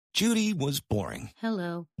Judy was boring.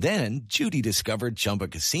 Hello. Then Judy discovered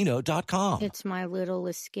ChumbaCasino.com. It's my little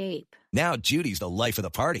escape. Now Judy's the life of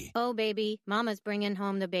the party. Oh, baby, mama's bringing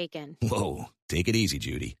home the bacon. Whoa, take it easy,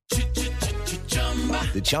 Judy.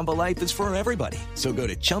 The Chumba life is for everybody. So go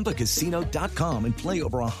to ChumbaCasino.com and play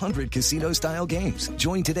over 100 casino-style games.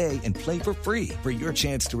 Join today and play for free for your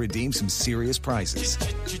chance to redeem some serious prizes.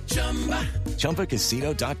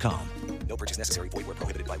 ChumbaCasino.com. No purchase necessary. Void where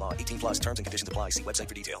prohibited by law. 18 plus terms and conditions apply. See website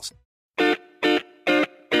for details.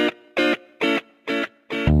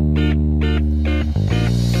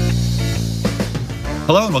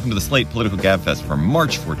 Hello and welcome to the Slate Political Gabfest for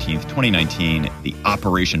March 14th, 2019, the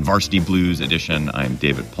Operation Varsity Blues edition. I'm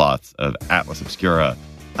David Plotz of Atlas Obscura.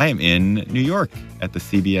 I am in New York at the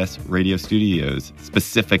CBS radio studios,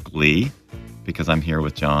 specifically because I'm here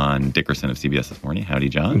with John Dickerson of CBS This Morning. Howdy,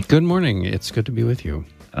 John. Good morning. It's good to be with you.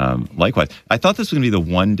 Likewise. I thought this was going to be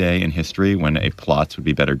the one day in history when a Plotz would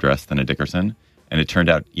be better dressed than a Dickerson, and it turned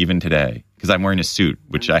out even today, because I'm wearing a suit,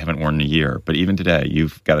 which I haven't worn in a year, but even today,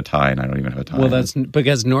 you've got a tie, and I don't even have a tie. Well, that's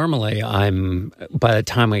because normally by the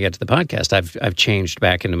time we get to the podcast, I've changed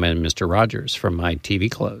back into Mr. Rogers from my TV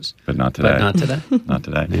clothes. But not today. Not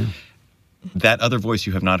today. Yeah. That other voice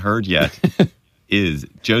you have not heard yet is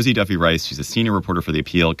Josie Duffy Rice. She's a senior reporter for The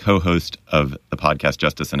Appeal, co-host of the podcast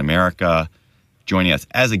Justice in America, joining us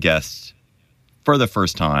as a guest for the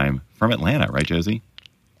first time from Atlanta, right, Josie?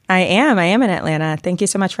 I am in Atlanta. Thank you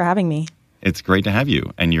so much for having me. It's great to have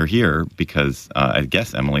you. And you're here because I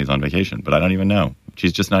guess Emily's on vacation, but I don't even know.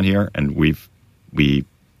 She's just not here, and we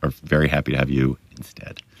are very happy to have you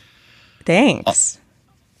instead. Thanks.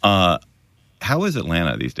 How is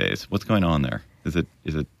Atlanta these days? What's going on there? Is it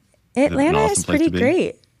Atlanta an awesome is place pretty to be?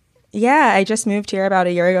 great. Yeah, I just moved here about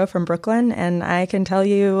a year ago from Brooklyn, and I can tell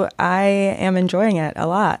you I am enjoying it a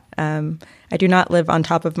lot. I do not live on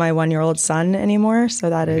top of my 1-year-old son anymore, so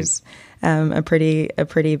that is a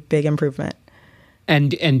pretty big improvement.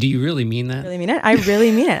 And do you really mean that? I really mean it. I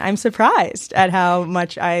really mean it. I'm surprised at how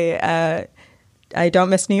much I don't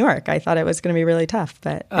miss New York. I thought it was going to be really tough,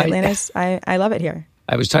 but Atlanta's I love it here.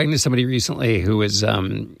 I was talking to somebody recently who was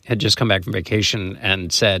had just come back from vacation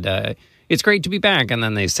and said, it's great to be back. And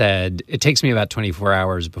then they said, it takes me about 24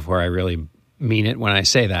 hours before I really mean it when I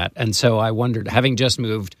say that. And so I wondered, having just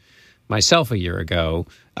moved myself a year ago,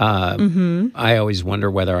 I always wonder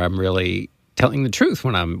whether I'm really telling the truth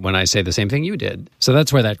when I say the same thing you did. So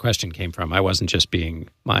that's where that question came from. I wasn't just being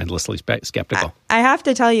mindlessly skeptical. I have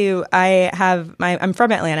to tell you, I'm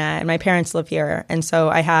from Atlanta and my parents live here. And so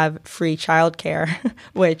I have free childcare,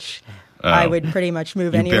 which I would pretty much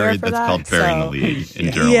move anywhere for that. That's called burying the lead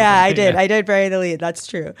in journalism. Yeah, I did. I did bury the lead. That's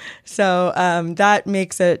true. So that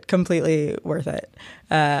makes it completely worth it.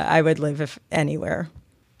 I would live anywhere.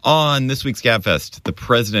 On this week's Gabfest, the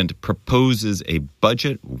president proposes a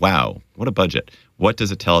budget. Wow, what a budget. What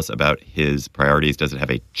does it tell us about his priorities? Does it have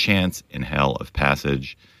a chance in hell of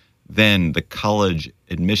passage? Then the college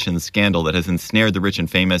admissions scandal that has ensnared the rich and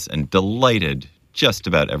famous and delighted just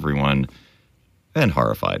about everyone and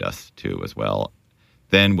horrified us too as well.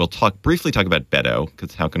 Then we'll briefly talk about Beto,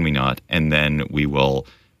 because how can we not? And then we will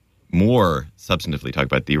more substantively talk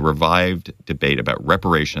about the revived debate about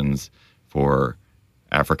reparations for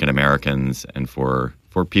African Americans and for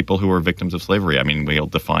people who are victims of slavery. I mean, we'll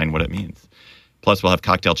define what it means. Plus, we'll have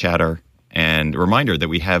cocktail chatter and a reminder that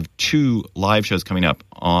we have 2 live shows coming up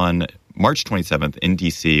on March 27th in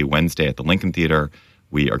D.C., Wednesday at the Lincoln Theater.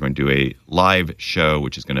 We are going to do a live show,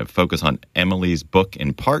 which is going to focus on Emily's book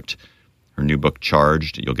in part, her new book,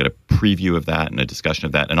 Charged. You'll get a preview of that and a discussion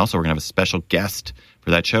of that. And also, we're going to have a special guest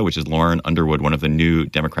for that show, which is Lauren Underwood, one of the new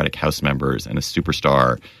Democratic House members and a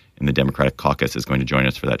superstar in the Democratic caucus, is going to join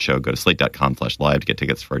us for that show. Go to slate.com/live to get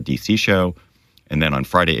tickets for our D.C. show. And then on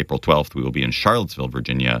Friday, April 12th, we will be in Charlottesville,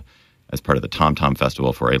 Virginia, as part of the Tom Tom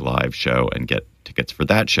Festival for a live show, and get tickets for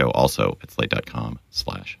that show also at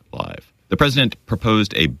slate.com/live. The president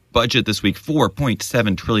proposed a budget this week,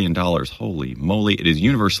 $4.7 trillion. Holy moly. It is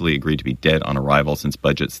universally agreed to be dead on arrival, since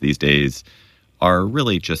budgets these days are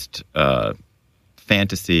really just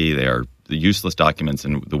fantasy. They are the useless documents,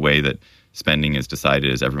 and the way that spending is decided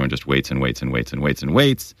is everyone just waits and waits and waits and waits and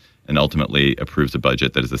waits, and ultimately approves a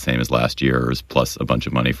budget that is the same as last year's, plus a bunch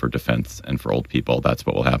of money for defense and for old people. That's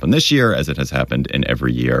what will happen this year, as it has happened in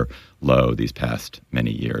every year these past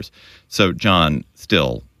many years. So, John,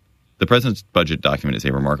 still, the president's budget document is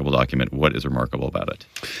a remarkable document. What is remarkable about it?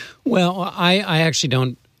 Well, I actually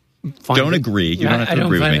don't don't agree. You don't have to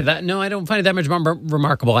agree with me. I don't find it that much more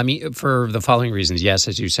remarkable. I mean, for the following reasons. Yes,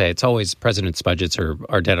 as you say, it's always presidents' budgets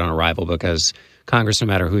are dead on arrival because Congress, no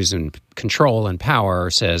matter who's in control and power,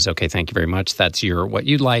 says, okay, thank you very much. That's what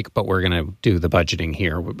you'd like, but we're going to do the budgeting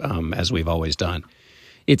here as we've always done.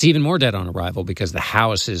 It's even more dead on arrival because the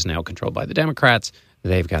House is now controlled by the Democrats.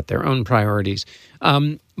 They've got their own priorities.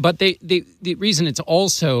 But the reason it's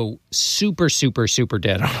also super, super, super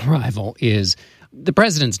dead on arrival is the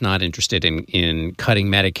president's not interested in cutting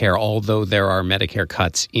Medicare, although there are Medicare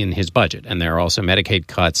cuts in his budget. And there are also Medicaid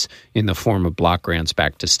cuts in the form of block grants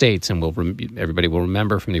back to states. And everybody will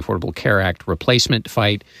remember from the Affordable Care Act replacement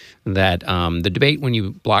fight that the debate when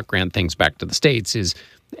you block grant things back to the states is,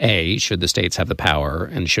 A, should the states have the power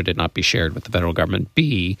and should it not be shared with the federal government?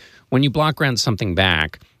 B, when you block grant something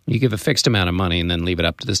back, you give a fixed amount of money and then leave it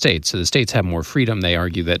up to the states. So the states have more freedom. They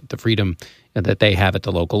argue that the freedom that they have at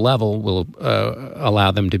the local level will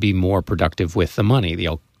allow them to be more productive with the money. The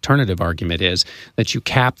alternative argument is that you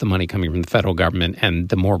cap the money coming from the federal government, and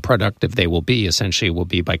the more productive they will be, essentially, will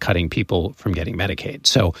be by cutting people from getting Medicaid.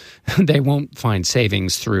 So they won't find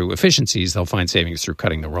savings through efficiencies. They'll find savings through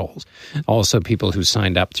cutting the rolls. Also, people who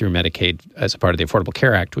signed up through Medicaid as a part of the Affordable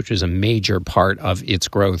Care Act, which is a major part of its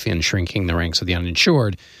growth in shrinking the ranks of the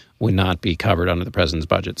uninsured, would not be covered under the president's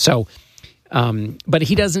budget. So, but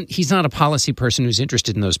he's not a policy person who's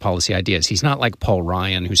interested in those policy ideas. He's not like Paul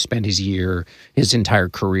Ryan, who spent his entire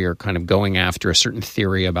career kind of going after a certain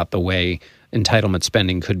theory about the way entitlement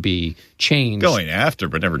spending could be changed. Going after,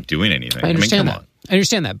 but never doing anything. I understand that. On. I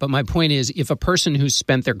understand that. But my point is, if a person who's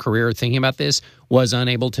spent their career thinking about this was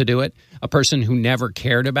unable to do it, a person who never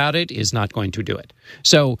cared about it is not going to do it.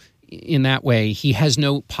 So in that way, he has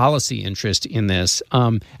no policy interest in this.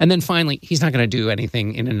 And then finally, he's not going to do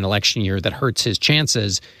anything in an election year that hurts his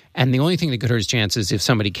chances. And the only thing that could hurt his chances is if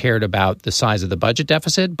somebody cared about the size of the budget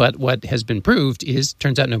deficit. But what has been proved is,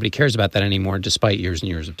 turns out nobody cares about that anymore, despite years and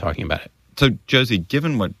years of talking about it. So, Josie,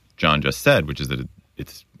 given what John just said, which is that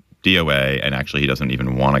it's DOA, and actually he doesn't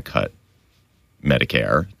even want to cut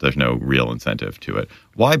Medicare, there's no real incentive to it,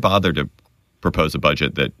 why bother to propose a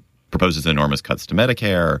budget that proposes enormous cuts to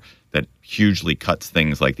Medicare, that hugely cuts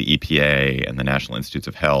things like the EPA and the National Institutes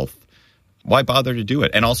of Health? Why bother to do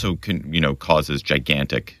it? And also causes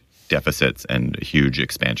gigantic deficits and a huge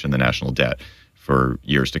expansion in the national debt for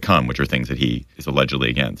years to come, which are things that he is allegedly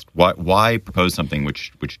against. Why propose something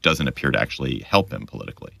which doesn't appear to actually help him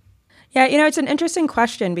politically? Yeah, it's an interesting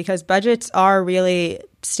question because budgets are really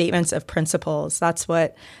statements of principles. That's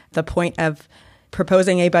what the point of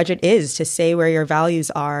proposing a budget is, to say where your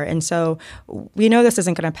values are. And so we know this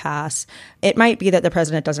isn't going to pass. It might be that the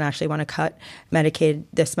president doesn't actually want to cut Medicaid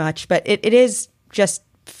this much, but it is just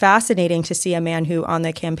fascinating to see a man who on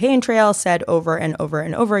the campaign trail said over and over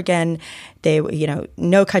and over again,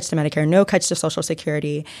 no cuts to Medicare, no cuts to Social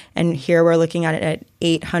Security. And here we're looking at it at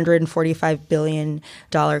 $845 billion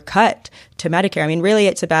cut to Medicare. I mean, really,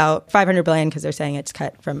 it's about $500 billion because they're saying it's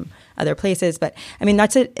cut from other places. But I mean,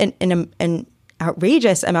 that's an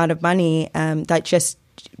outrageous amount of money that just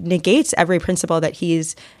negates every principle that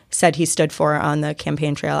he's said he stood for on the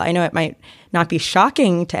campaign trail. I know it might not be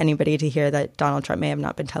shocking to anybody to hear that Donald Trump may have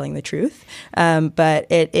not been telling the truth,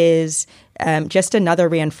 but it is just another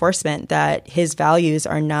reinforcement that his values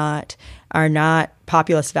are not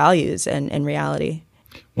populist values in reality.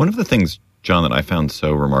 One of the things, John, that I found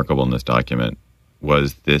so remarkable in this document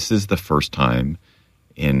was this is the first time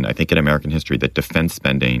in American history that defense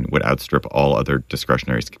spending would outstrip all other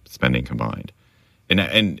discretionary spending combined.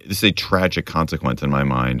 And this is a tragic consequence in my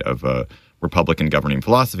mind of a Republican governing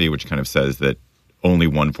philosophy, which kind of says that only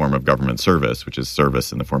one form of government service, which is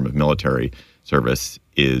service in the form of military service,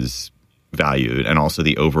 is valued, and also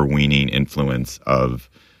the overweening influence of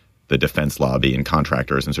the defense lobby and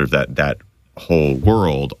contractors and sort of that whole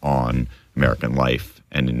world on American life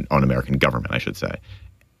and on American government, I should say.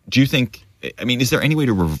 Do you think, is there any way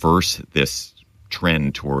to reverse this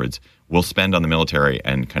trend towards we'll spend on the military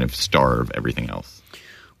and kind of starve everything else?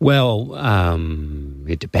 Well,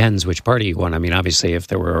 it depends which party you want. I mean, obviously, if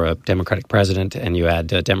there were a Democratic president and you had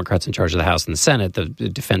Democrats in charge of the House and the Senate, the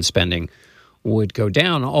defense spending would go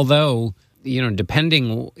down. Although,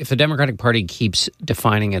 depending if the Democratic Party keeps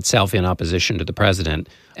defining itself in opposition to the president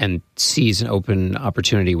and sees an open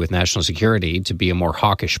opportunity with national security to be a more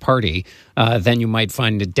hawkish party, then you might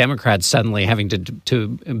find the Democrats suddenly having to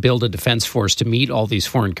build a defense force to meet all these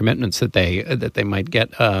foreign commitments that they might get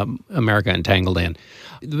America entangled in.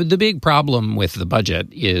 The big problem with the budget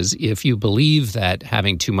is if you believe that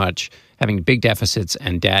having big deficits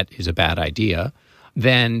and debt is a bad idea,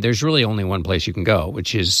 then there's really only one place you can go,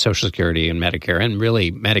 which is Social Security and Medicare, and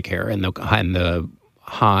really Medicare and the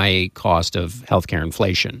high cost of healthcare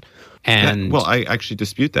inflation. And well, I actually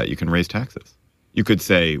dispute that. You can raise taxes. You could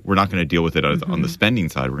say we're not going to deal with it on the spending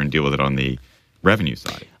side. We're going to deal with it on the revenue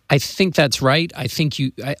side. I think that's right. I think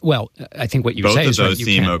I think what you say is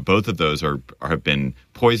right. Both of those have been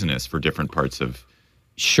poisonous for different parts of.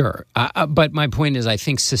 Sure, but my point is, I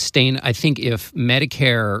think if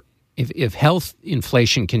Medicare, if health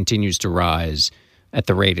inflation continues to rise at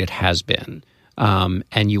the rate it has been,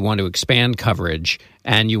 and you want to expand coverage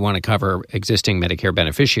and you want to cover existing Medicare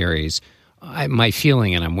beneficiaries. My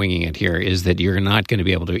feeling, and I'm winging it here, is that you're not going to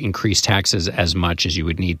be able to increase taxes as much as you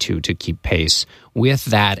would need to keep pace with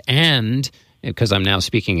that. And because I'm now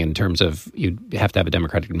speaking in terms of you have to have a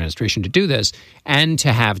Democratic administration to do this, and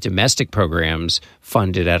to have domestic programs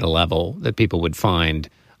funded at a level that people would find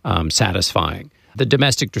satisfying. The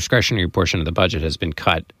domestic discretionary portion of the budget has been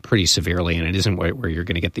cut pretty severely, and it isn't where you're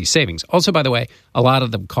going to get these savings. Also, by the way, a lot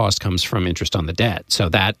of the cost comes from interest on the debt, so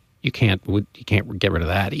that you can't get rid of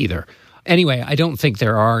that either. Anyway, I don't think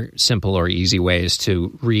there are simple or easy ways to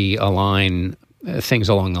realign things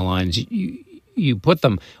along the lines you put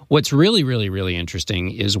them. What's really, really, really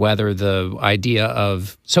interesting is whether the idea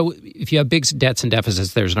of – so if you have big debts and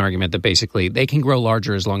deficits, there's an argument that basically they can grow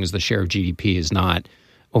larger as long as the share of GDP is not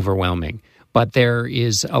overwhelming. But there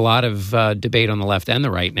is a lot of debate on the left and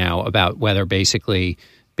the right now about whether basically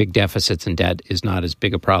big deficits and debt is not as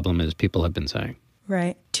big a problem as people have been saying.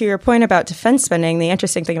 Right. To your point about defense spending, the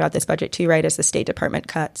interesting thing about this budget too, right, is the State Department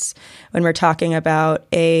cuts. When we're talking about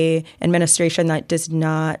a administration that does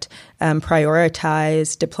not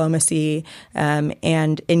prioritize diplomacy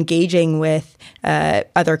and engaging with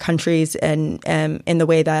other countries and in the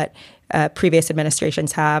way that previous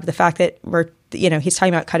administrations have, the fact that he's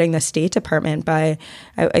talking about cutting the State Department by,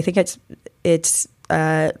 I think it's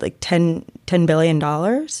like $10 billion.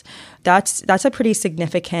 That's a pretty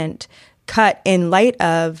significant cut in light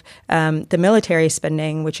of the military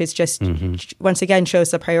spending, which is just once again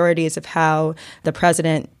shows the priorities of how the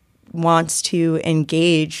president wants to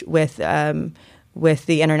engage with the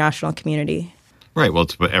international community. Right. Well,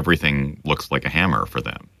 everything looks like a hammer for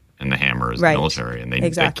them, and the hammer is the military, and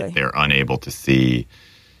they're unable to see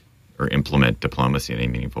or implement diplomacy in a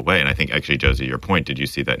meaningful way. And I think actually, Josie, your point, did you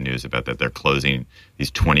see that news about that they're closing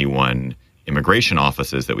these 21 immigration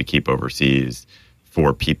offices that we keep overseas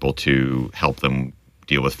for people to help them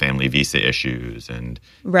deal with family visa issues and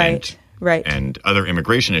other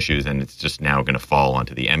immigration issues, and it's just now going to fall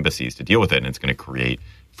onto the embassies to deal with it, and it's going to create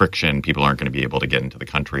friction. People aren't going to be able to get into the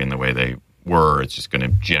country in the way they were. It's just going to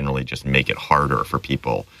generally just make it harder for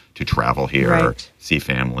people to travel here, see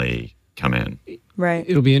family, come in. Right.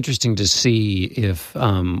 It'll be interesting to see if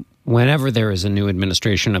whenever there is a new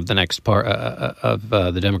administration of the next part of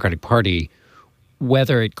the Democratic Party,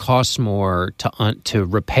 whether it costs more to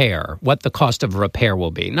repair, what the cost of repair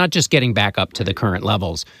will be, not just getting back up to the current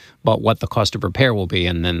levels, but what the cost of repair will be,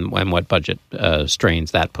 and what budget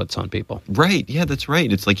strains that puts on people. Right. Yeah, that's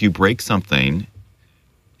right. It's like you break something.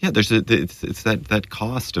 Yeah, it's that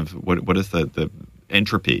cost of what is the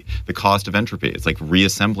entropy, the cost of entropy. It's like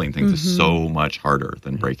reassembling things is so much harder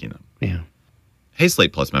than breaking them. Yeah. Hey,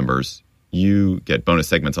 Slate Plus members. You get bonus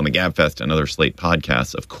segments on the GabFest and other Slate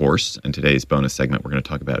podcasts, of course. In today's bonus segment, we're going to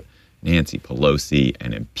talk about Nancy Pelosi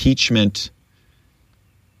and impeachment.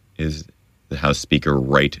 Is the House Speaker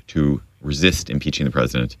right to resist impeaching the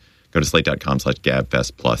president? Go to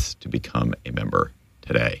slate.com/GabFest Plus to become a member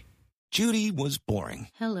today. Judy was boring.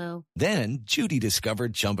 Hello. Then Judy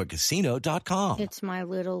discovered ChumbaCasino.com. It's my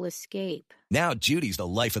little escape. Now Judy's the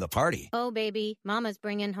life of the party. Oh, baby, mama's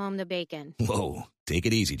bringing home the bacon. Whoa, take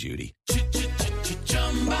it easy, Judy.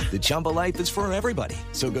 The Chumba life is for everybody.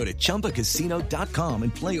 So go to ChumbaCasino.com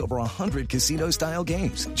and play over 100 casino-style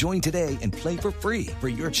games. Join today and play for free for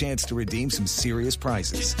your chance to redeem some serious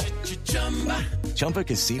prizes.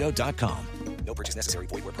 ChumbaCasino.com. No purchase necessary.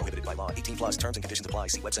 Void where prohibited by law. 18+ terms and conditions apply.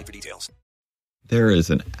 See website for details. There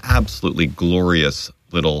is an absolutely glorious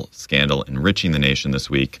little scandal enriching the nation this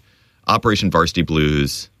week. Operation Varsity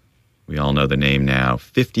Blues. We all know the name now.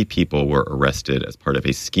 50 people were arrested as part of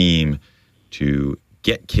a scheme to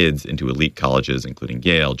get kids into elite colleges, including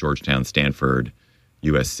Yale, Georgetown, Stanford,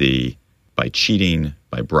 USC, by cheating,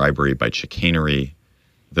 by bribery, by chicanery.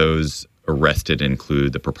 Those arrested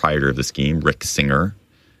include the proprietor of the scheme, Rick Singer,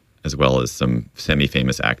 as well as some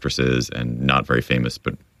semi-famous actresses and not very famous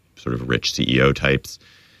but sort of rich CEO types.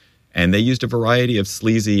 And they used a variety of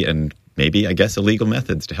sleazy and maybe, I guess, illegal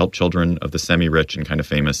methods to help children of the semi-rich and kind of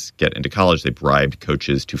famous get into college. They bribed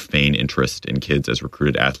coaches to feign interest in kids as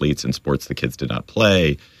recruited athletes in sports the kids did not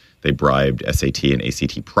play. They bribed SAT and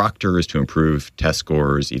ACT proctors to improve test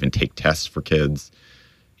scores, even take tests for kids.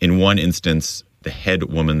 In one instance, the head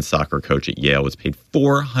women's soccer coach at Yale was paid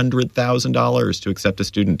 $400,000 to accept a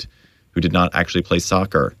student who did not actually play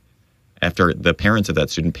soccer, after the parents of that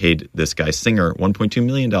student paid this guy Singer $1.2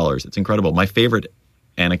 million. It's incredible. My favorite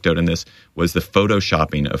anecdote in this was the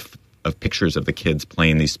photoshopping of pictures of the kids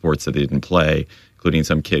playing these sports that they didn't play, including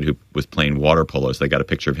some kid who was playing water polo. So they got a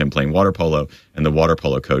picture of him playing water polo, and the water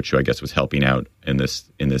polo coach, who I guess was helping out in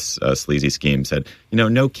this sleazy scheme, said,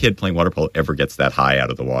 no kid playing water polo ever gets that high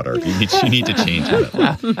out of the water. You need to change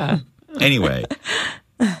that. Anyway,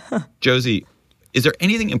 Josie, is there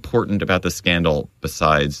anything important about the scandal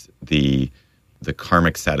besides the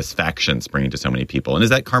karmic satisfaction it's bringing to so many people? And is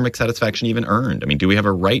that karmic satisfaction even earned? I mean, do we have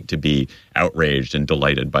a right to be outraged and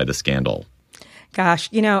delighted by the scandal? Gosh,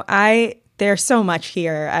 there's so much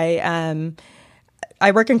here.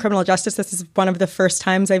 I work in criminal justice. This is one of the first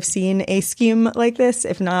times I've seen a scheme like this,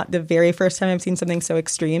 if not the very first time I've seen something so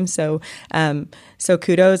extreme. So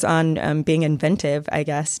kudos on being inventive, I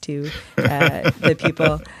guess, to the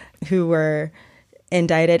people who were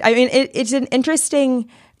indicted. I mean,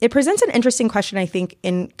 it presents an interesting question, I think,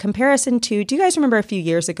 in comparison to, do you guys remember a few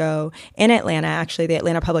years ago in Atlanta, actually, the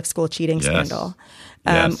Atlanta public school cheating scandal?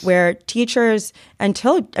 Yes. Where teachers,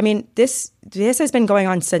 this has been going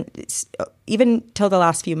on since, even till the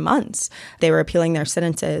last few months, they were appealing their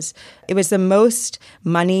sentences. It was the most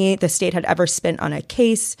money the state had ever spent on a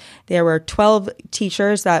case. There were 12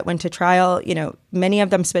 teachers that went to trial. Many of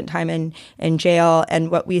them spent time in jail. And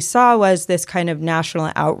what we saw was this kind of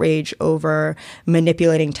national outrage over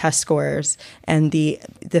manipulating test scores and the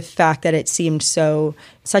fact that it seemed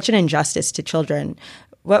such an injustice to children.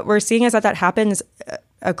 What we're seeing is that happens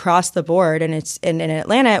across the board. And in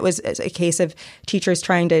Atlanta, it was a case of teachers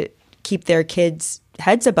trying to keep their kids'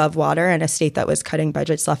 heads above water in a state that was cutting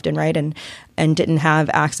budgets left and right and didn't have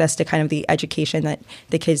access to kind of the education that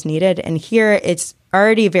the kids needed. And here it's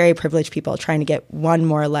already very privileged people trying to get one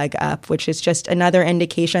more leg up, which is just another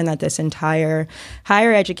indication that this entire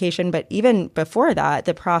higher education, but even before that,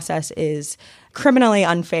 the process is criminally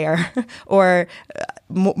unfair or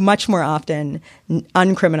much more often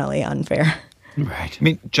uncriminally unfair. Right. I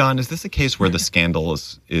mean, John, is this a case where the scandal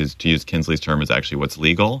is to use Kinsley's term, is actually what's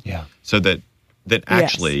legal? Yeah. So that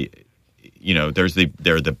actually, there's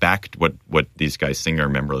the back, what these guys Singer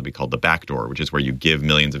remember would be called the back door, which is where you give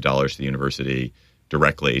millions of dollars to the university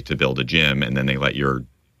directly to build a gym, and then they let your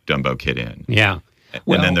Dumbo kid in. Yeah.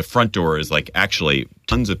 And then the front door is like actually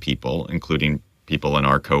tons of people, including people in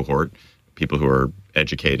our cohort, people who are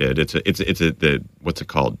educated. It's what's it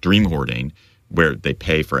called? Dream hoarding, where they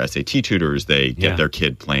pay for SAT tutors. They get their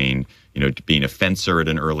kid playing, being a fencer at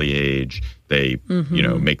an early age. They,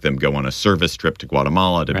 make them go on a service trip to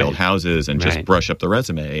Guatemala to build houses and just brush up the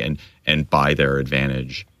resume and buy their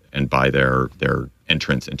advantage and buy their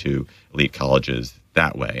entrance into elite colleges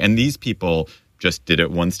that way. And these people just did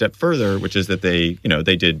it one step further, which is that they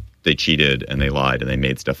cheated and they lied and they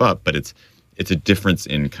made stuff up. But it's a difference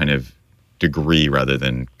in kind of degree rather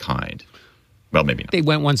than kind. Well, maybe not. They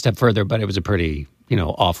went one step further, but it was a pretty,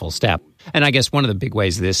 awful step. And I guess one of the big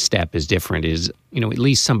ways this step is different is, at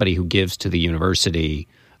least somebody who gives to the university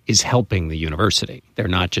is helping the university. They're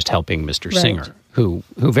not just helping Mr. Singer, who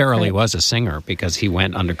verily was a singer because he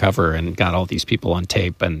went undercover and got all these people on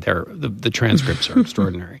tape, and the transcripts are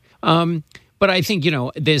extraordinary. But I think,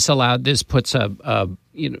 this puts a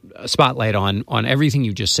spotlight on everything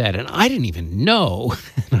you just said. And I didn't even know,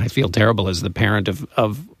 and I feel terrible as the parent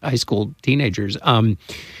of high school teenagers,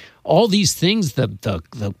 all these things,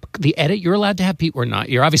 the edit, you're allowed to have people, or not,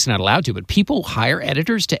 you're obviously not allowed to, but people hire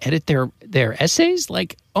editors to edit their essays?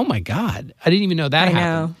 Like, oh my God, I didn't even know that happened.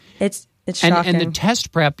 I know. It's shocking. And the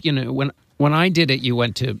test prep, when I did it, you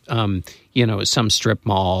went to, some strip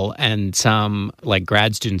mall and some like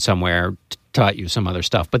grad student somewhere taught you some other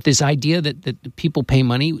stuff. But this idea that people pay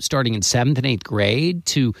money starting in 7th and 8th grade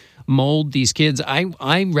to mold these kids,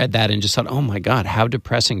 I read that and just thought, oh my God, how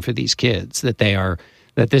depressing for these kids that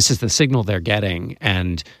this is the signal they're getting,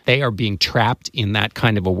 and they are being trapped in that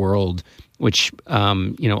kind of a world, which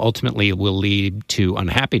ultimately will lead to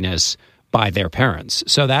unhappiness by their parents.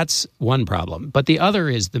 So that's one problem. But the other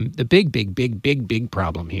is the big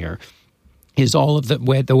problem here is all of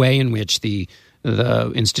the way in which the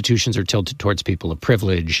institutions are tilted towards people of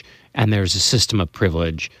privilege, and there's a system of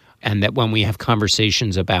privilege, and that when we have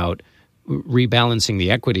conversations about rebalancing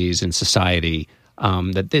the equities in society,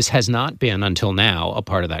 that this has not been until now a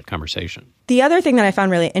part of that conversation. The other thing that I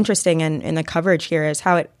found really interesting in the coverage here is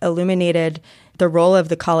how it illuminated the role of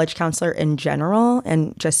the college counselor in general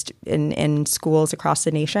and just in schools across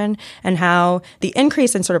the nation, and how the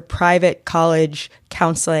increase in sort of private college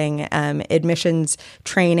counseling, admissions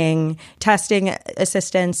training, testing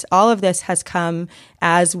assistance, all of this has come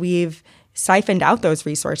as we've siphoned out those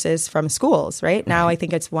resources from schools, right? Now I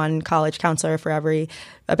think it's one college counselor for every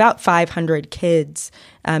about 500 kids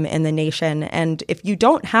in the nation. And if you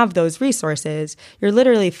don't have those resources, you're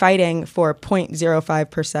literally fighting for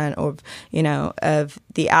 0.05% of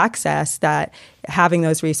the access that having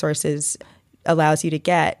those resources allows you to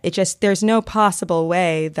get. There's no possible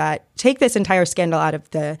way that, take this entire scandal out of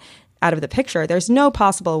the picture, there's no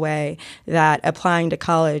possible way that applying to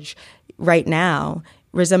college right now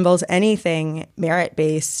resembles anything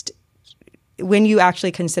merit-based when you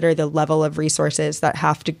actually consider the level of resources that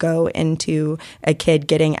have to go into a kid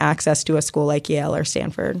getting access to a school like Yale or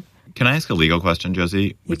Stanford. Can I ask a legal question,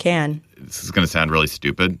 Josie? You can. This is going to sound really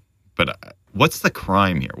stupid, but what's the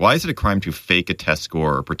crime here? Why is it a crime to fake a test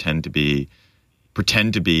score or pretend to be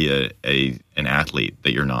an athlete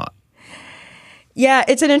that you're not? Yeah,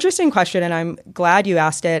 it's an interesting question, and I'm glad you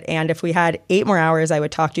asked it. And if we had 8 more hours, I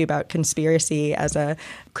would talk to you about conspiracy as a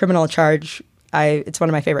criminal charge. It's one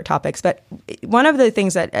of my favorite topics. But one of the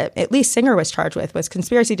things that at least Singer was charged with was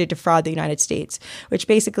conspiracy to defraud the United States, which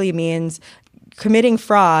basically means committing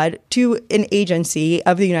fraud to an agency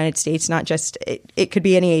of the United States, not just, it could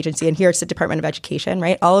be any agency. And here it's the Department of Education,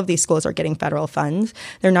 right? All of these schools are getting federal funds.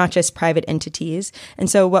 They're not just private entities. And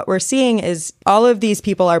so what we're seeing is all of these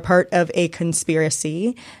people are part of a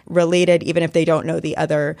conspiracy related, even if they don't know the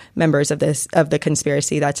other members of the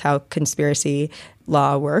conspiracy. That's how conspiracy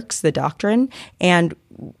law works, the doctrine. And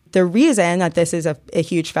the reason that this is a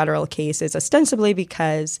huge federal case is ostensibly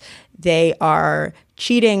because they are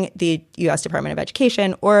cheating the U.S. Department of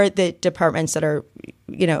Education or the departments that are,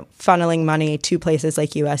 funneling money to places like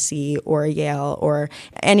USC or Yale or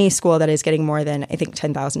any school that is getting more than, I think,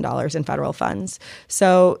 $10,000 in federal funds.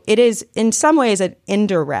 So it is in some ways an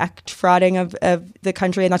indirect frauding of the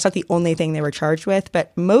country, and that's not the only thing they were charged with.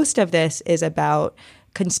 But most of this is about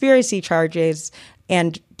conspiracy charges,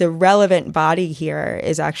 and the relevant body here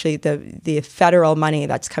is actually the federal money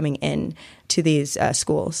that's coming in to these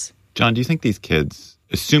schools. John, do you think these kids,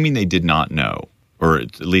 assuming they did not know, or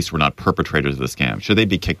at least were not perpetrators of the scam, should they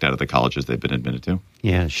be kicked out of the colleges they've been admitted to?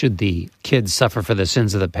 Yeah, should the kids suffer for the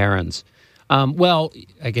sins of the parents? Well,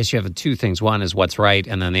 I guess you have 2 things. One is what's right,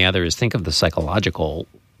 and then the other is think of the psychological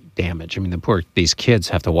damage. I mean, these kids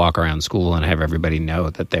have to walk around school and have everybody know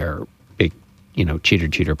that they're big,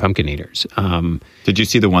 cheater, pumpkin eaters. Did you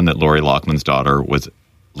see the one that Lori Loughlin's daughter was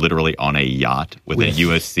literally on a yacht with a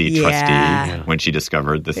USC trustee when she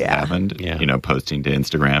discovered this had happened, posting to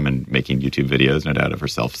Instagram and making YouTube videos, no doubt, of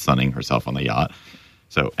herself sunning herself on the yacht.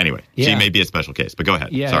 So anyway, she may be a special case, but go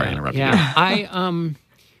ahead. Sorry, I interrupted you.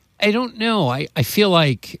 I don't know. I feel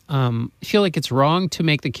like it's wrong to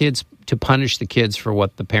make to punish the kids for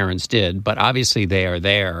what the parents did, but obviously they are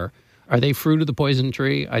there. Are they fruit of the poison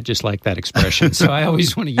tree? I just like that expression. So I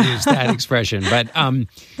always want to use that expression. But,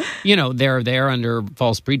 they're there under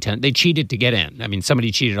false pretense. They cheated to get in. I mean,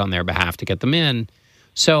 somebody cheated on their behalf to get them in.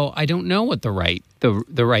 So I don't know what the right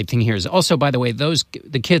thing here is. Also, by the way,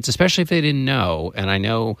 the kids, especially if they didn't know, and I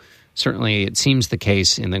know certainly it seems the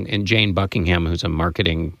case in Jane Buckingham, who's a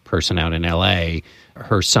marketing person out in L.A.,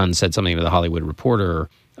 her son said something to the Hollywood Reporter.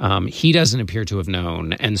 He doesn't appear to have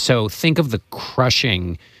known. And so think of the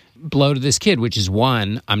crushing blow to this kid, which is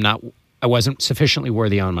one, I wasn't sufficiently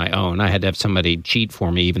worthy on my own. I had to have somebody cheat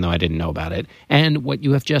for me, even though I didn't know about it. And what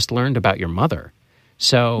you have just learned about your mother.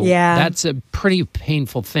 So that's a pretty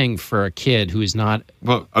painful thing for a kid who is not.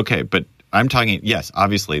 Well, okay, but I'm talking, yes,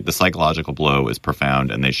 obviously the psychological blow is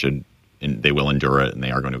profound and they will endure it and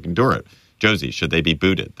they are going to endure it. Josie, should they be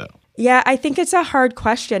booted though? Yeah, I think it's a hard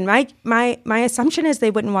question. My assumption is they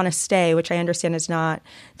wouldn't want to stay, which I understand is not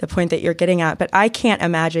the point that you're getting at. But I can't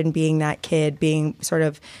imagine being that kid, being sort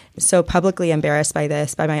of so publicly embarrassed by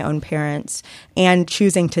this, by my own parents, and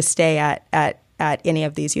choosing to stay at any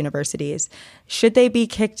of these universities. Should they be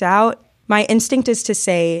kicked out? My instinct is to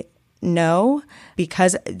say no,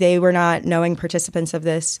 because they were not knowing participants of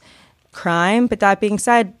this crime. But that being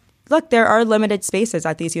said, look, there are limited spaces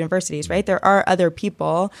at these universities, right? There are other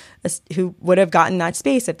people who would have gotten that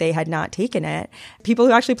space if they had not taken it. People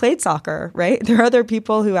who actually played soccer, right? There are other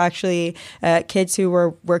people who actually, kids who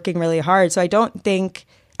were working really hard. So I don't think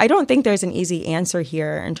there's an easy answer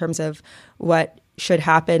here in terms of what should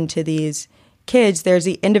happen to these kids. There's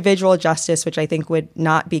the individual justice, which I think would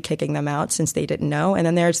not be kicking them out since they didn't know. And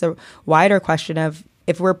then there's the wider question of,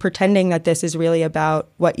 if we're pretending that this is really about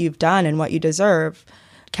what you've done and what you deserve,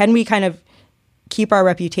 can we kind of keep our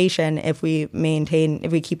reputation if we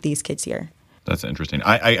keep these kids here. That's interesting.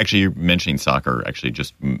 I actually, you're mentioning soccer. Actually,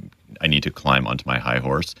 I need to climb onto my high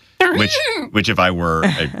horse. Which if I were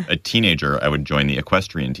a teenager, I would join the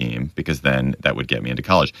equestrian team, because then that would get me into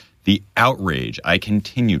college. The outrage. I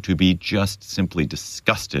continue to be just simply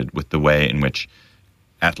disgusted with the way in which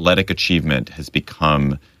athletic achievement has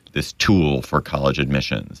become this tool for college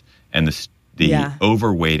admissions, and the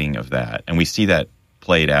overweighting of that. And we see that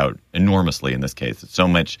played out enormously in this case. So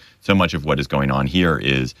much of what is going on here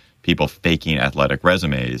is people faking athletic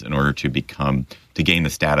resumes in order to gain the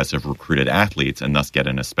status of recruited athletes and thus get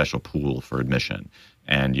in a special pool for admission.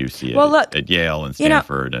 And you see it at Yale and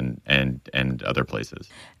Stanford and other places.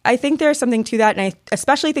 I think there's something to that, and I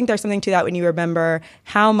especially think there's something to that when you remember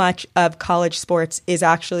how much of college sports is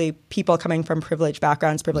actually people coming from privileged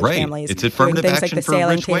backgrounds, privileged families. It's affirmative doing things action like the for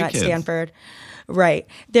sailing rich team white at kids. Stanford. Right.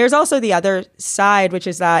 There's also the other side, which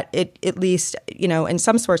is that at least, in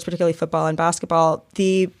some sports, particularly football and basketball,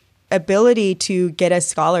 the ability to get a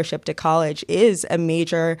scholarship to college is a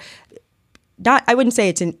major, I wouldn't say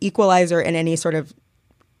it's an equalizer in any sort of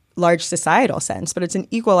large societal sense, but it's an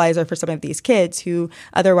equalizer for some of these kids who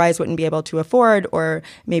otherwise wouldn't be able to afford or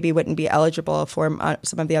maybe wouldn't be eligible for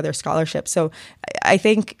some of the other scholarships. So I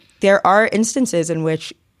think there are instances in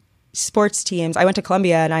which sports teams, I went to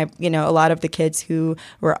Columbia, and a lot of the kids who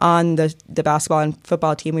were on the basketball and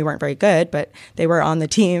football team, we weren't very good, but they were on the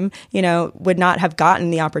team, would not have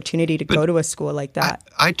gotten the opportunity to go to a school like that.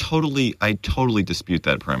 I totally dispute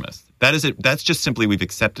that premise. That's just simply we've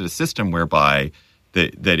accepted a system whereby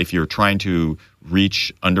that if you're trying to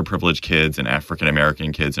reach underprivileged kids and African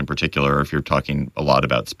American kids in particular, if you're talking a lot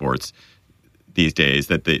about sports these days,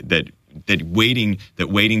 that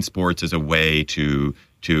weighting sports is a way to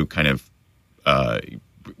kind of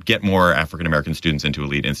get more African American students into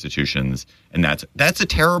elite institutions, and that's a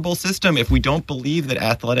terrible system. If we don't believe that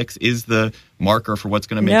athletics is the marker for what's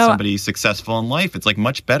going to make somebody successful in life, it's like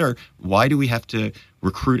much better. Why do we have to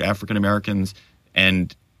recruit African Americans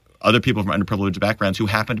and other people from underprivileged backgrounds who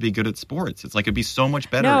happen to be good at sports? It's like it'd be so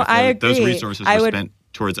much better if those resources were spent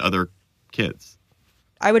towards other kids.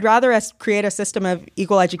 I would rather us create a system of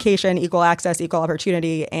equal education, equal access, equal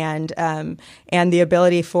opportunity, and the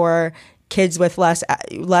ability for kids with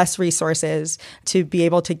less resources to be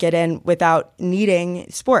able to get in without needing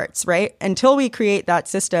sports, right? Until we create that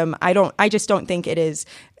system, I just don't think it is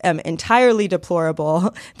entirely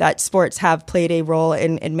deplorable that sports have played a role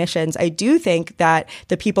in admissions. I do think that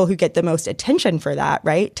the people who get the most attention for that,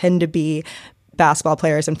 right, tend to be basketball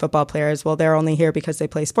players and football players. Well, they're only here because they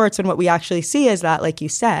play sports. And what we actually see is that, like you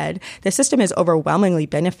said, the system is overwhelmingly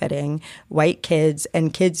benefiting white kids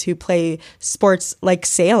and kids who play sports like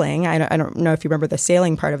sailing. I don't know if you remember the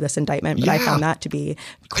sailing part of this indictment, but I found that to be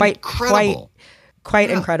quite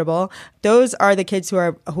incredible. Those are the kids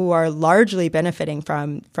who are largely benefiting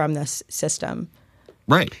from this system.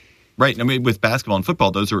 Right. I mean, with basketball and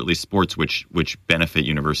football, those are at least sports which benefit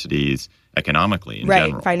universities economically in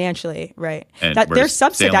general. Financially, right. And they're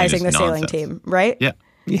subsidizing the sailing nonsense. team, right?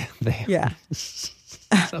 Yeah, they are.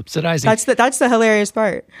 Subsidizing. That's the hilarious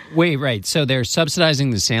part. Wait, right. So they're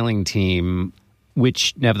subsidizing the sailing team,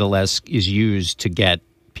 which nevertheless is used to get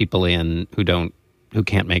people in who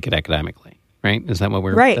can't make it academically. Right? Is that what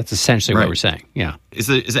we're? Right. That's essentially what we're saying. Yeah. Is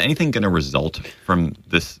there anything going to result from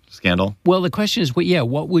this scandal? Well, the question is,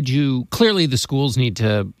 what would you? Clearly, the schools need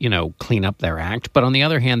to, clean up their act. But on the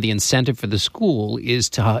other hand, the incentive for the school is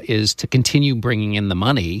to continue bringing in the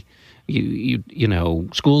money.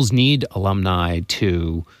 Schools need alumni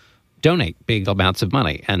to donate big amounts of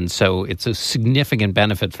money, and so it's a significant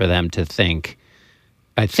benefit for them to think.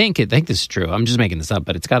 I think this is true. I'm just making this up,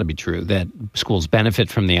 but it's got to be true that schools benefit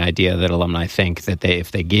from the idea that alumni think that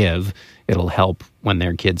if they give, it'll help when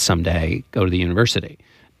their kids someday go to the university.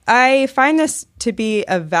 I find this to be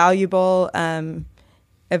a valuable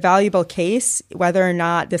case, whether or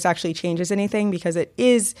not this actually changes anything, because it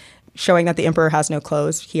is showing that the emperor has no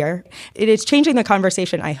clothes here. It is changing the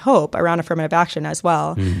conversation, I hope, around affirmative action as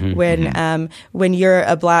well. When you're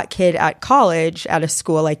a black kid at college, at a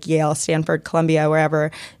school like Yale, Stanford, Columbia, wherever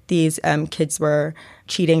these kids were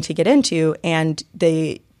cheating to get into, and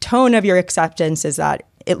the tone of your acceptance is that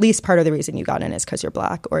at least part of the reason you got in is because you're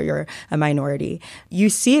black or you're a minority. You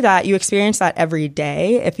see that, you experience that every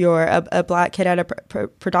day if you're a black kid at a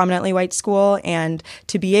predominantly white school, and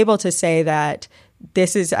to be able to say that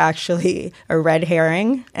this is actually a red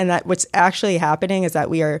herring, and that what's actually happening is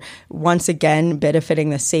that we are once again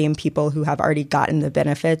benefiting the same people who have already gotten the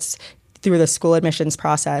benefits through the school admissions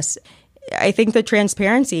process. I think the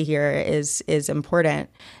transparency here is important,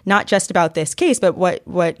 not just about this case, but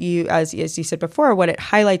what you, as you said before, what it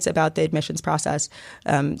highlights about the admissions process,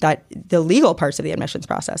 that the legal parts of the admissions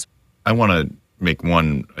process. I want to make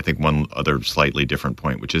one other slightly different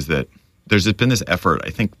point, which is that there's been this effort,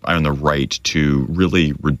 I think, on the right to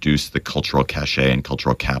really reduce the cultural cachet and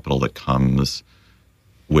cultural capital that comes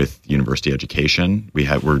with university education.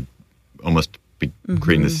 We're almost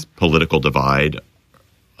creating this political divide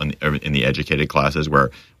in the educated classes, where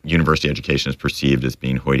university education is perceived as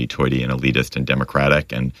being hoity-toity and elitist and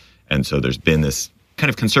democratic, and so there's been this kind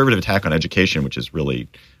of conservative attack on education, which is really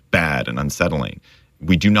bad and unsettling.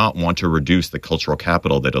 We do not want to reduce the cultural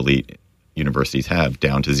capital that elite universities have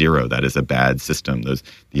down to zero. That is a bad system.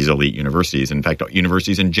 These elite universities, in fact,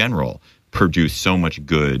 universities in general, produce so much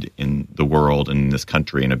good in the world and in this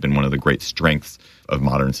country and have been one of the great strengths of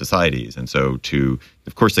modern societies. And so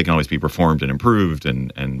of course, they can always be reformed and improved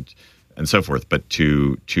and so forth, but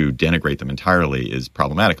to denigrate them entirely is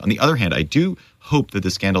problematic. On the other hand, I do hope that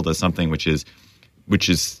the scandal does something which is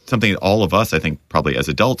something that all of us, I think, probably as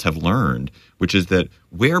adults have learned, which is that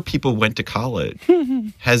where people went to college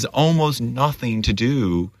has almost nothing to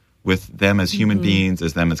do with them as human beings,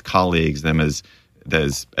 as them as colleagues, them as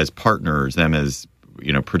partners, them as,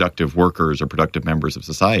 productive workers or productive members of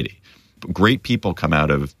society. Great people come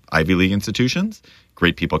out of Ivy League institutions.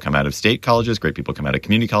 Great people come out of state colleges. Great people come out of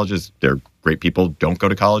community colleges. Great people don't go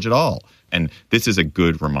to college at all. And this is a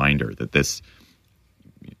good reminder that this,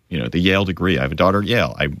 the Yale degree. I have a daughter at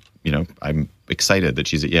Yale. I'm excited that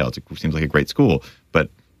she's at Yale. It seems like a great school.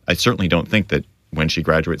 But I certainly don't think that when she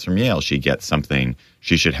graduates from Yale, she gets something.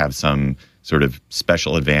 She should have some sort of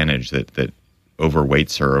special advantage that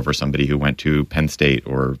overweights her over somebody who went to Penn State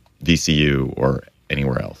or VCU or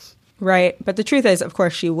anywhere else. Right. But the truth is, of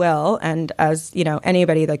course, she will. And as,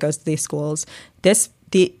 anybody that goes to these schools,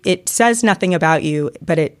 it says nothing about you,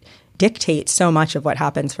 but it dictates so much of what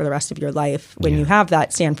happens for the rest of your life when you have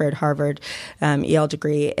that Stanford, Harvard, Yale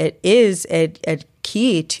degree. It is a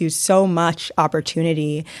key to so much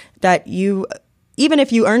opportunity that even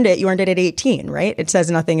if you earned it at 18, right? It says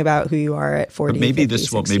nothing about who you are at 40, but maybe 50,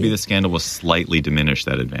 60. Maybe the scandal will slightly diminish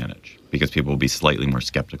that advantage because people will be slightly more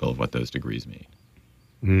skeptical of what those degrees mean.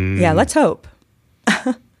 Yeah, let's hope.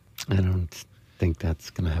 I don't think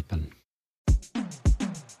that's going to happen.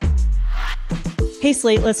 Hey,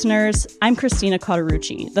 Slate listeners. I'm Christina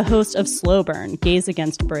Cauterucci, the host of Slow Burn, Gays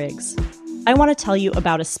Against Briggs. I want to tell you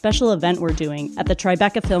about a special event we're doing at the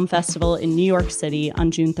Tribeca Film Festival in New York City on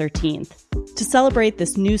June 13th. To celebrate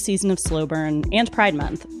this new season of Slow Burn and Pride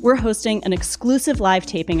Month, we're hosting an exclusive live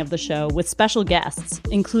taping of the show with special guests,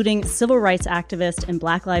 including civil rights activist and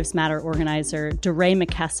Black Lives Matter organizer DeRay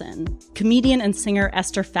McKesson, comedian and singer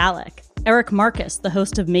Esther Fallick, Eric Marcus, the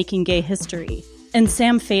host of Making Gay History, and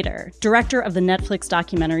Sam Feder, director of the Netflix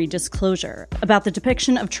documentary Disclosure, about the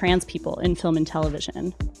depiction of trans people in film and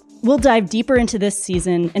television. We'll dive deeper into this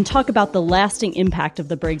season and talk about the lasting impact of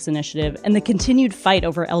the Briggs Initiative and the continued fight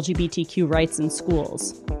over LGBTQ rights in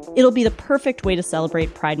schools. It'll be the perfect way to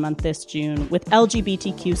celebrate Pride Month this June with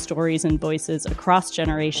LGBTQ stories and voices across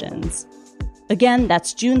generations. Again,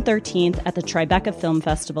 that's June 13th at the Tribeca Film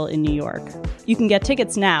Festival in New York. You can get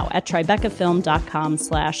tickets now at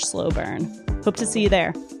tribecafilm.com/slowburn. Hope to see you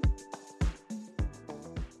there.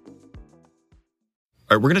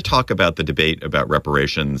 All right, we're going to talk about the debate about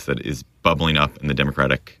reparations that is bubbling up in the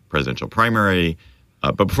Democratic presidential primary.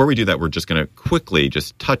 But before we do that, we're just going to quickly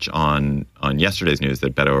just touch on yesterday's news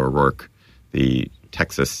that Beto O'Rourke, the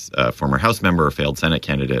Texas former House member, failed Senate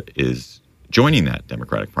candidate, is joining that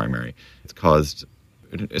Democratic primary. It's caused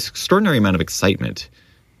an extraordinary amount of excitement,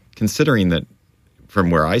 considering that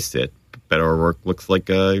from where I sit, Beto O'Rourke looks like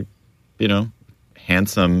a,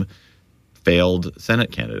 handsome, failed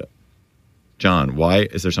Senate candidate. John, why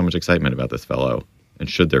is there so much excitement about this fellow, and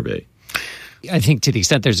should there be? I think to the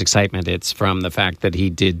extent there's excitement, it's from the fact that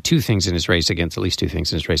he did at least two things in his race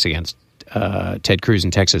against Ted Cruz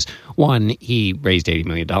in Texas. One, he raised $80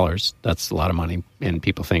 million. That's a lot of money, and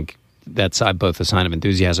people think that's both a sign of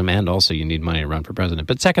enthusiasm and also you need money to run for president.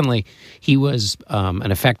 But secondly, he was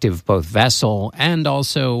an effective both vessel and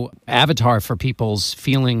also avatar for people's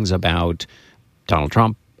feelings about Donald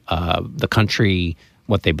Trump, the country,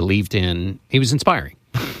 what they believed in. He was inspiring.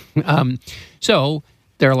 So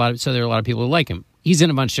there are a lot of people who like him. He's in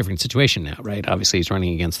a much different situation now, right? Obviously, he's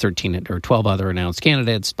running against 13 or 12 other announced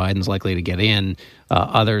candidates. Biden's likely to get in.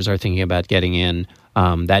 Others are thinking about getting in.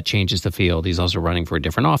 That changes the field. He's also running for a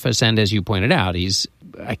different office. And as you pointed out,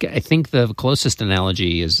 I think the closest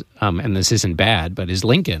analogy is, and this isn't bad, but is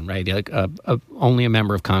Lincoln, right? Only a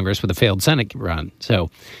member of Congress with a failed Senate run.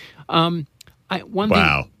 So,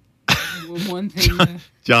 Wow. one thing.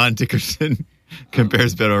 John Dickerson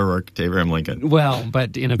compares Beto O'Rourke to Abraham Lincoln. Well,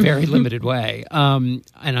 but in a very limited way. And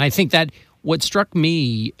I think that what struck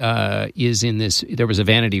me is in this, there was a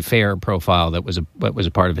Vanity Fair profile that was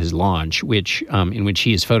a part of his launch, which in which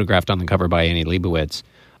he is photographed on the cover by Annie Leibovitz.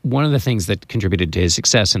 One of the things that contributed to his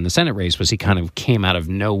success in the Senate race was he kind of came out of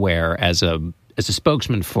nowhere as a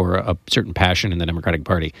spokesman for a certain passion in the Democratic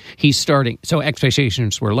Party. So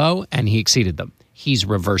expectations were low, and he exceeded them. He's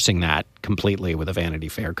reversing that completely with a Vanity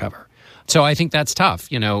Fair cover. So I think that's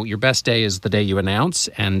tough. Your best day is the day you announce,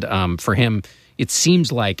 and for him, it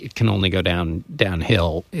seems like it can only go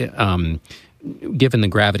downhill, given the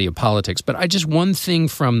gravity of politics. But one thing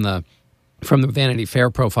from the Vanity Fair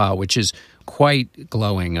profile, which is quite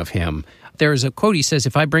glowing of him. There's a quote. He says,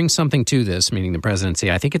 "If I bring something to this," meaning the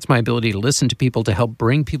presidency, "I think it's my ability to listen to people, to help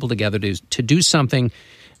bring people together, to do something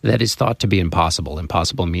that is thought to be impossible."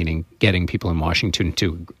 Impossible meaning getting people in Washington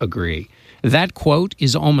to agree. That quote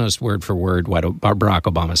is almost word for word what Barack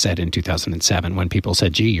Obama said in 2007 when people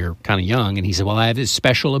said, "Gee, you're kind of young." And he said, "Well, I have this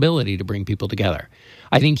special ability to bring people together."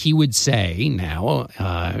 I think he would say now,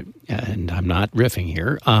 and I'm not riffing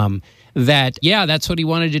here, that that's what he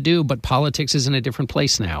wanted to do, but politics is in a different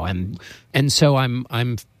place now, and so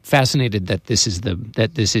I'm fascinated that this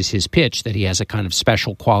is his pitch, that he has a kind of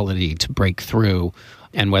special quality to break through,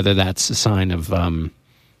 and whether that's a sign of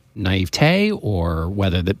naivete or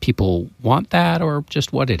whether that people want that or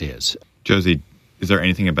just what it is. Josie, is there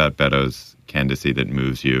anything about Beto's candidacy that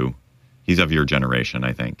moves you? He's of your generation,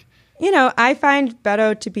 I think. I find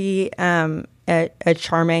Beto to be a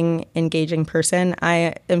charming, engaging person.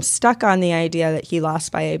 I am stuck on the idea that he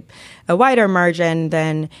lost by a wider margin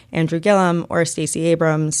than Andrew Gillum or Stacey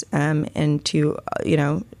Abrams into,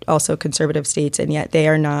 also conservative states, and yet they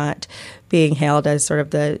are not being hailed as sort of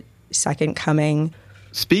the second coming.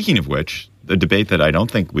 Speaking of which, the debate that I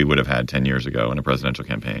don't think we would have had 10 years ago in a presidential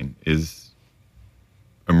campaign is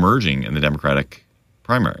emerging in the Democratic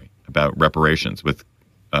primary about reparations with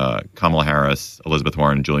Kamala Harris, Elizabeth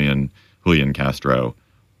Warren, Julian Castro,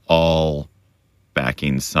 all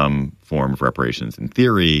backing some form of reparations in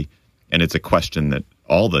theory. And it's a question that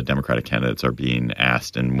all the Democratic candidates are being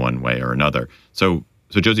asked in one way or another. So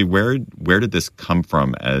Josie, where did this come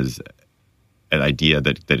from as an idea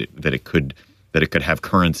that it could have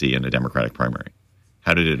currency in a Democratic primary?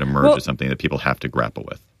 How did it emerge as something that people have to grapple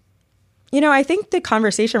with? I think the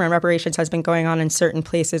conversation around reparations has been going on in certain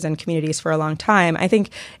places and communities for a long time. I think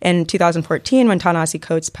in 2014, when Ta-Nehisi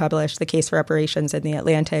Coates published The Case for Reparations in The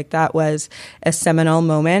Atlantic, that was a seminal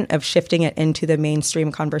moment of shifting it into the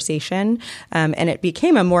mainstream conversation. And it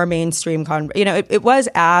became a more mainstream it was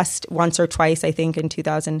asked once or twice, I think, in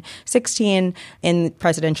 2016 in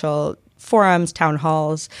presidential forums, town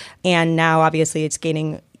halls, and now obviously it's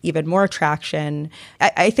gaining even more traction.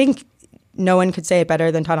 I think no one could say it better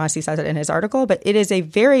than Ta-Nehisi says it in his article, but it is a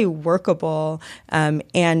very workable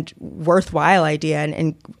and worthwhile idea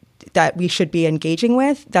and that we should be engaging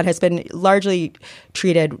with that has been largely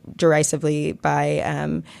treated derisively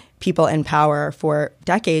by people in power for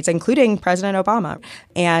decades, including President Obama.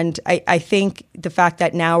 And I think the fact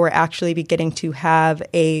that now we're actually beginning to have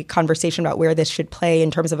a conversation about where this should play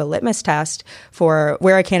in terms of a litmus test for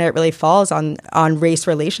where a candidate really falls on race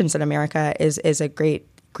relations in America is a great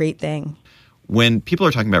thing. When people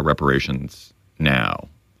are talking about reparations now,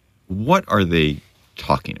 what are they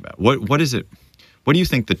talking about? What is it? What do you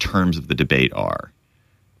think the terms of the debate are?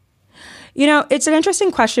 It's an interesting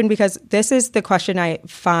question because this is the question I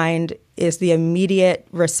find is the immediate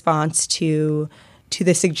response to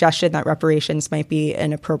the suggestion that reparations might be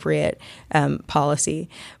an appropriate policy.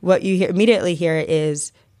 What you immediately hear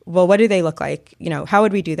is, well, what do they look like? How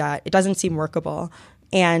would we do that? It doesn't seem workable.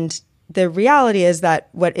 And the reality is that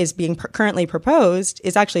what is being currently proposed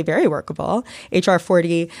is actually very workable. H.R.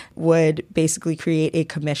 40 would basically create a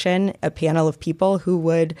commission, a panel of people who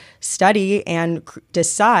would study and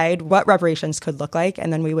decide what reparations could look like,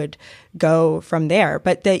 and then we would go from there.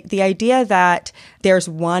 But the idea that there's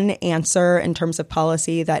one answer in terms of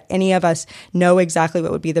policy, that any of us know exactly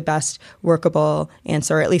what would be the best workable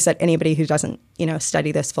answer, at least that anybody who doesn't,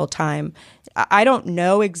 study this full time. I don't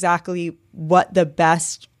know exactly what the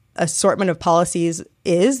best assortment of policies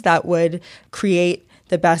is that would create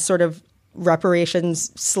the best sort of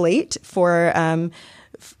reparations slate for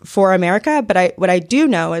America. But what I do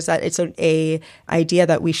know is that it's a idea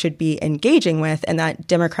that we should be engaging with and that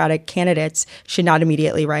Democratic candidates should not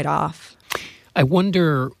immediately write off. I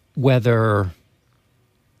wonder whether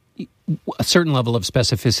a certain level of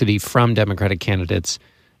specificity from Democratic candidates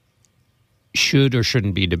should or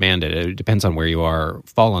shouldn't be demanded. It depends on where you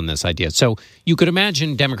fall on this idea. So you could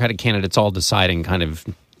imagine Democratic candidates all deciding kind of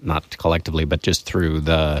not collectively, but just through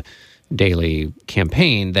the daily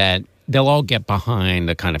campaign, that they'll all get behind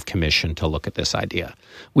a kind of commission to look at this idea,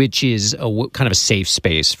 which is kind of a safe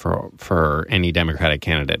space for any Democratic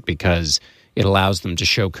candidate, because it allows them to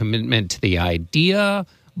show commitment to the idea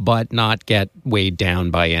but not get weighed down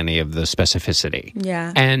by any of the specificity.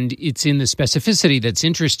 Yeah. And it's in the specificity that's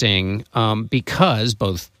interesting because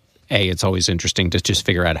both, A, it's always interesting to just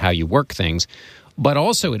figure out how you work things, but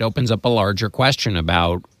also it opens up a larger question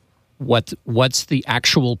about what's the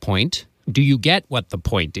actual point? Do you get what the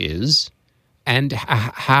point is? And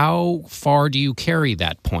how far do you carry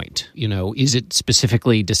that point? You know, is it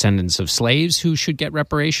specifically descendants of slaves who should get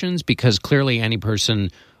reparations? Because clearly any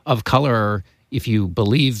person of color, if you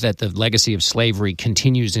believe that the legacy of slavery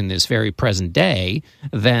continues in this very present day,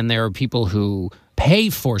 then there are people who pay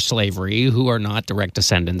for slavery who are not direct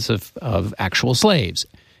descendants of actual slaves.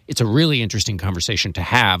 It's a really interesting conversation to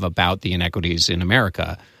have about the inequities in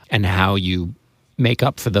America and how you make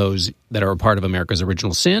up for those that are a part of America's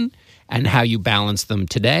original sin and how you balance them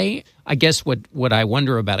today. I guess what I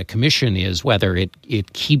wonder about a commission is whether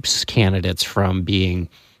it keeps candidates from being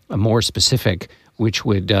more specific, which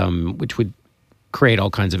would create all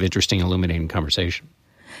kinds of interesting, illuminating conversation.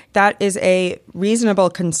 That is a reasonable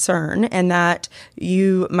concern, and that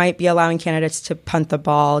you might be allowing candidates to punt the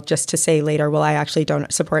ball just to say later, well, I actually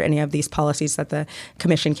don't support any of these policies that the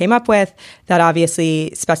commission came up with. That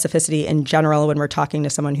obviously specificity in general, when we're talking to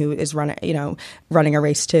someone who is running a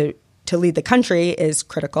race to lead the country, is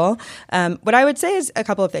critical. What I would say is a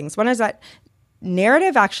couple of things. One is that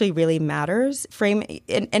narrative actually really matters.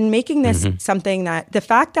 And making this something that the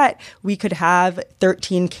fact that we could have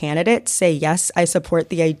 13 candidates say, yes, I support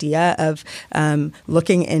the idea of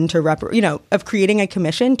looking into of creating a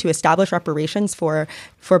commission to establish reparations for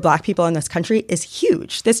Black people in this country is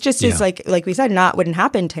huge. This just is like we said, wouldn't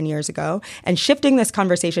happen 10 years ago. And shifting this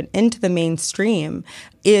conversation into the mainstream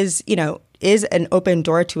is an open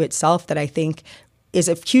door to itself that I think is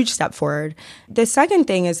a huge step forward. The second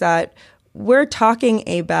thing is that we're talking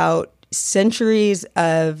about centuries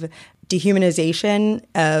of dehumanization,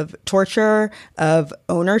 of torture, of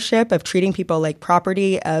ownership, of treating people like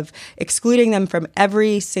property, of excluding them from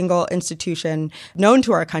every single institution known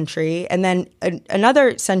to our country, and then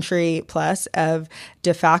another century plus of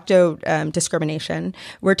de facto discrimination.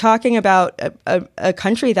 We're talking about a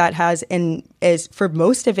country that is for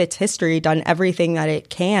most of its history done everything that it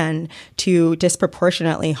can to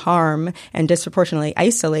disproportionately harm and disproportionately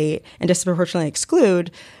isolate and disproportionately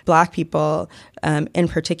exclude Black people in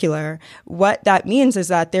particular. What that means is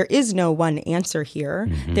that there is no one answer here.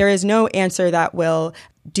 Mm-hmm. There is no answer that will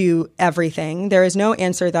do everything. There is no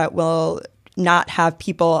answer that will not have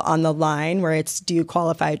people on the line where it's do you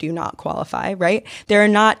qualify, do you not qualify, right? There are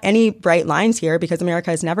not any bright lines here because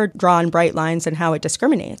America has never drawn bright lines in how it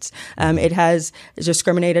discriminates. It has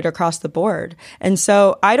discriminated across the board. And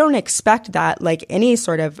so I don't expect that, like any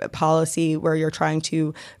sort of policy where you're trying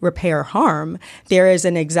to repair harm, there is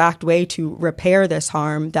an exact way to repair this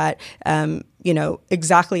harm that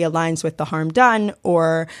exactly aligns with the harm done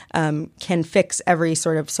or can fix every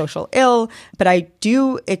sort of social ill. But I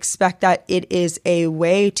do expect that it is a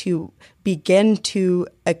way to begin to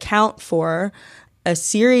account for a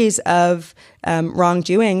series of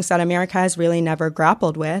wrongdoings that America has really never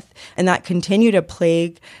grappled with and that continue to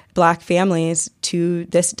plague Black families to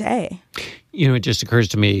this day. It just occurs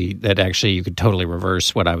to me that actually you could totally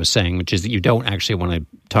reverse what I was saying, which is that you don't actually want to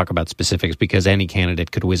talk about specifics because any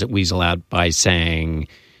candidate could weasel out by saying,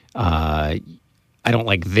 I don't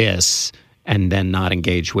like this, and then not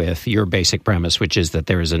engage with your basic premise, which is that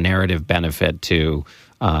there is a narrative benefit to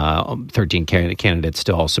 13 candidates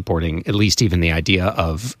still supporting at least even the idea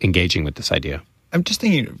of engaging with this idea. I'm just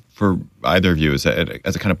thinking for either of you as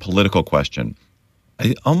a kind of political question,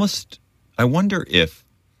 I wonder if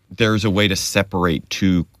there's a way to separate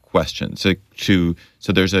two questions. So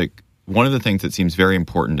there's one of the things that seems very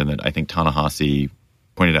important and that I think Ta-Nehisi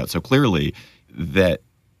pointed out so clearly, that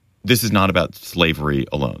this is not about slavery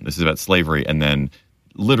alone. This is about slavery and then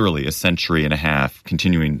literally a century and a half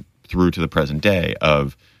continuing through to the present day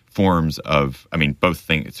of forms of, both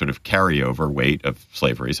things sort of carryover weight of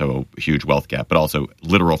slavery, so a huge wealth gap, but also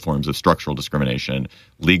literal forms of structural discrimination,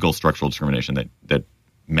 legal structural discrimination that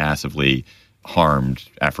massively harmed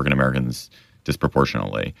African Americans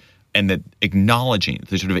disproportionately, and that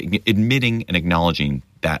admitting and acknowledging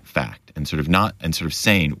that fact, and sort of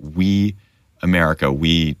saying, we, America,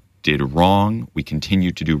 we did wrong, we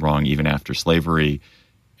continue to do wrong even after slavery,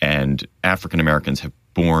 and African Americans have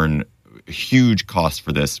borne huge costs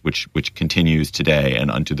for this, which continues today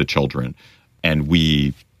and unto the children, and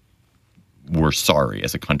we were sorry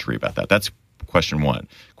as a country about that. That's question one.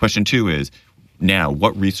 Question two is, now,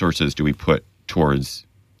 what resources do we put towards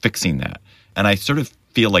fixing that? And I sort of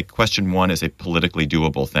feel like question one is a politically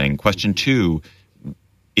doable thing. Question two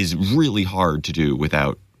is really hard to do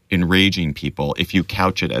without enraging people if you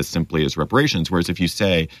couch it as simply as reparations. Whereas if you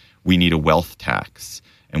say we need a wealth tax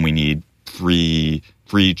and we need free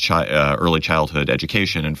early childhood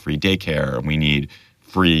education and free daycare, and we need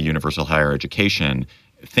free universal higher education,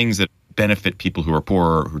 things that benefit people who are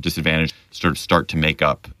poor, who are disadvantaged, sort of start to make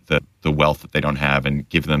up the wealth that they don't have and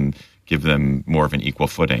give them more of an equal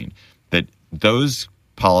footing. That those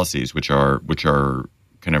policies, which are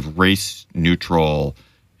kind of race neutral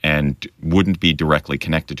and wouldn't be directly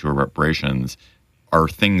connected to reparations, are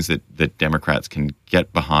things that Democrats can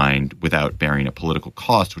get behind without bearing a political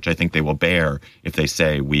cost, which I think they will bear if they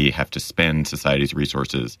say we have to spend society's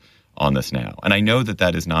resources on this now. And I know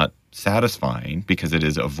that is not satisfying because it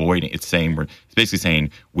is avoiding. It's basically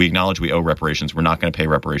saying we acknowledge we owe reparations. We're not going to pay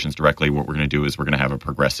reparations directly. What we're going to do is we're going to have a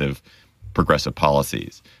progressive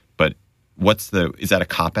policies. But is that a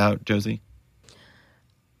cop out, Josie?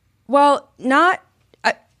 Well,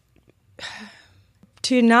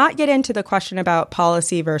 to not get into the question about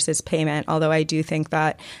policy versus payment, although I do think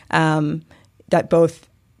that that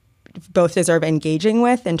both deserve engaging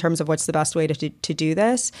with in terms of what's the best way to do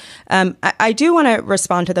this. I do want to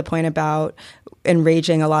respond to the point about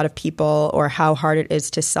enraging a lot of people or how hard it is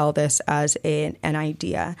to sell this as an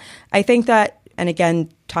idea. I think that, and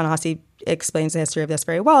again, Ta-Nehisi explains the history of this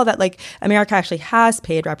very well, that like America actually has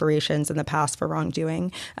paid reparations in the past for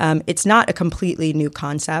wrongdoing. It's not a completely new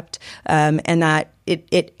concept, and that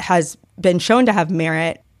it has been shown to have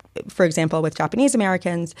merit, for example, with Japanese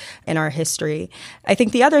Americans in our history. I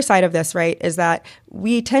think the other side of this, right, is that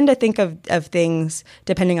we tend to think of things,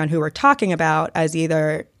 depending on who we're talking about, as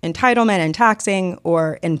either entitlement and taxing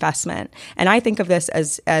or investment. And I think of this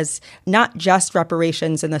as not just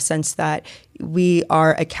reparations in the sense that we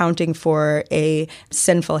are accounting for a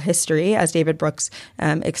sinful history, as David Brooks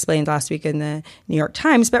explained last week in the New York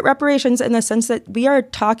Times, but reparations in the sense that we are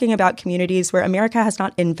talking about communities where America has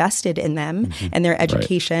not invested in them and their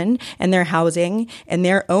education and their housing and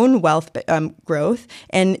their own wealth growth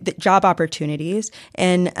and the job opportunities.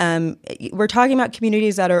 And we're talking about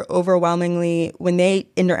communities that are overwhelmingly, when they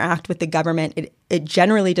interact with the government, it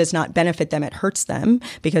generally does not benefit them. It hurts them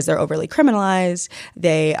because they're overly criminalized.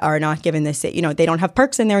 They are not given this, they don't have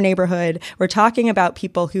perks in their neighborhood. We're talking about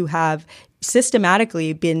people who have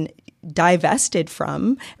systematically been divested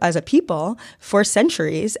from as a people for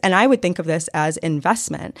centuries. And I would think of this as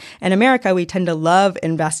investment. In America, we tend to love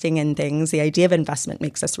investing in things. The idea of investment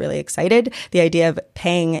makes us really excited. The idea of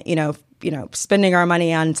paying, spending our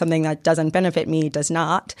money on something that doesn't benefit me does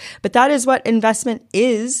not. But that is what investment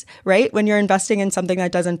is, right? When you're investing in something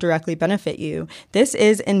that doesn't directly benefit you. This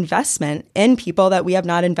is investment in people that we have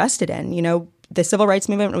not invested in. The civil rights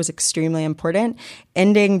movement was extremely important.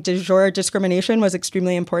 Ending de jure discrimination was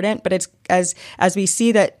extremely important. But it's as we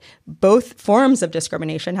see that both forms of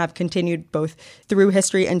discrimination have continued both through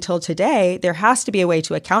history until today, there has to be a way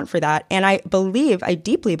to account for that. And I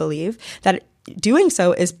deeply believe that doing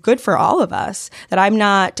so is good for all of us, that I'm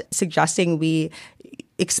not suggesting we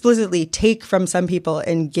explicitly take from some people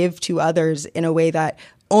and give to others in a way that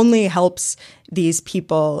only helps these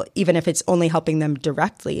people, even if it's only helping them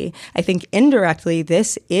directly. I think indirectly,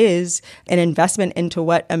 this is an investment into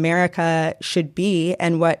what America should be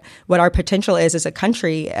and what our potential is as a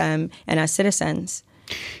country and as citizens.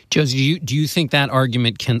 Josie, do you think that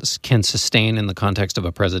argument can sustain in the context of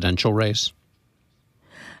a presidential race?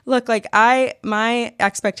 Look, my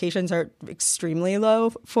expectations are extremely low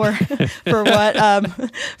for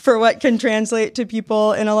what can translate to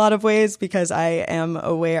people in a lot of ways, because I am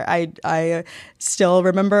aware. I still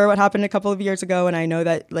remember what happened a couple of years ago, and I know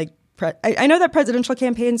that I know that presidential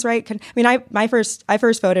campaigns, right? I first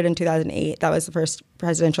voted in 2008. That was the first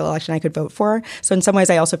presidential election I could vote for. So in some ways,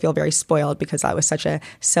 I also feel very spoiled because that was such a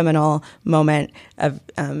seminal moment of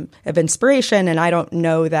inspiration, and I don't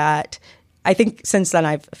know that. I think since then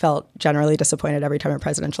I've felt generally disappointed every time a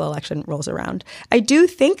presidential election rolls around. I do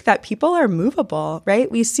think that people are movable, right?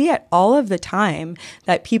 We see it all of the time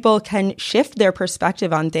that people can shift their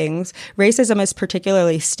perspective on things. Racism is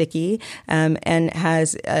particularly sticky and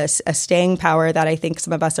has a staying power that I think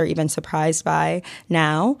some of us are even surprised by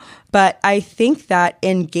now. But I think that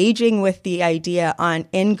engaging with the idea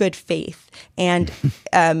in good faith and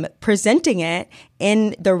presenting it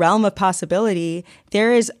in the realm of possibility,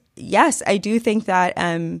 yes, I do think that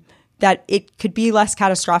that it could be less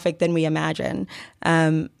catastrophic than we imagine.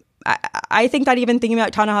 I think that even thinking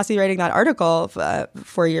about Ta-Nehisi writing that article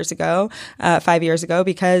 5 years ago,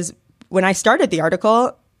 because when I started the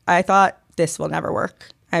article, I thought this will never work.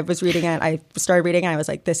 I was reading it. I started reading it. I was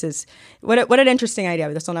like, this is what an interesting idea.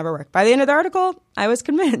 But this will never work. By the end of the article, I was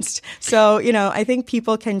convinced. So, I think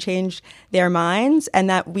people can change their minds, and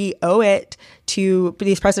that we owe it to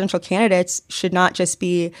these presidential candidates should not just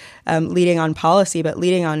be leading on policy, but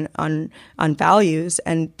leading on values.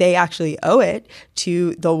 And they actually owe it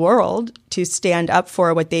to the world to stand up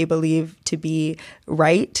for what they believe to be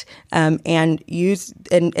right, and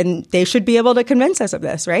they should be able to convince us of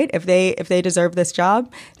this, right? If they deserve this job,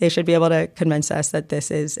 they should be able to convince us that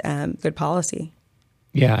this is good policy.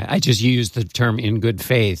 Yeah, I just used the term "in good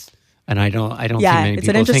faith." And I don't think many it's people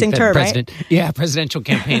an interesting think term, right? Yeah, presidential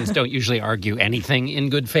campaigns don't usually argue anything in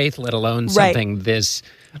good faith, let alone something this.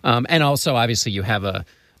 And also, obviously, you have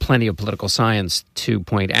plenty of political science to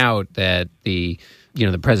point out that the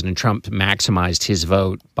President Trump maximized his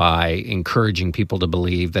vote by encouraging people to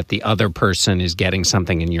believe that the other person is getting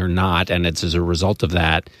something and you're not, and it's as a result of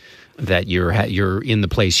that you're in the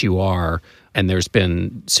place you are. And there's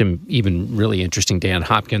been some even really interesting. Dan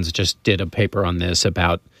Hopkins just did a paper on this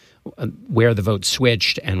about where the vote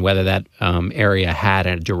switched and whether that area had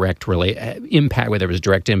a direct impact, whether there was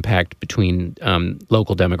direct impact between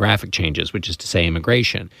local demographic changes, which is to say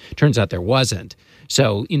immigration. Turns out there wasn't.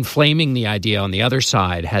 So inflaming the idea on the other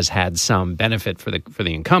side has had some benefit for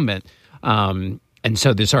the incumbent. And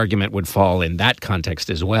so this argument would fall in that context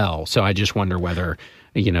as well. So I just wonder whether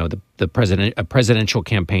a presidential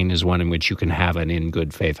campaign is one in which you can have an in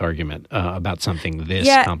good faith argument about something this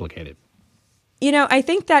complicated. I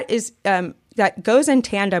think that is that goes in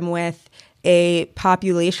tandem with a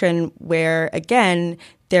population where, again,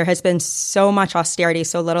 there has been so much austerity,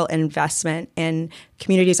 so little investment in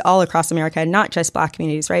communities all across America, not just Black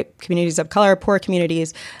communities, right? Communities of color, poor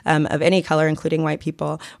communities of any color, including white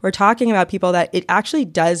people. We're talking about people that it actually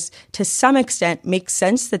does, to some extent, make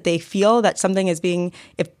sense that they feel that something is being,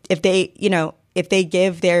 if they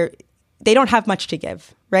give they don't have much to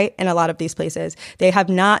give, right? In a lot of these places, they have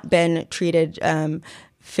not been treated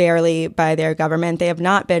fairly by their government. They have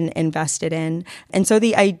not been invested in. And so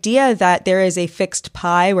the idea that there is a fixed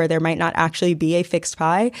pie where there might not actually be a fixed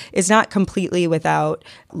pie is not completely without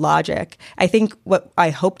logic. I think what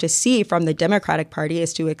I hope to see from the Democratic Party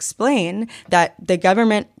is to explain that the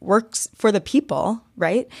government works for the people,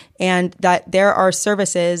 right? And that there are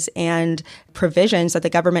services and provisions that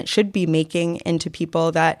the government should be making into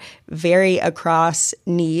people that vary across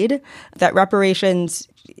need, that reparations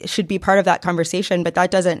should be part of that conversation, but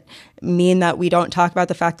that doesn't mean that we don't talk about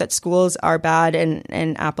the fact that schools are bad in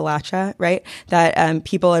Appalachia, right? That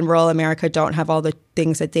people in rural America don't have all the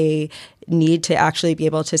things that they need to actually be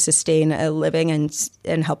able to sustain a living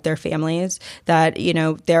and help their families. That,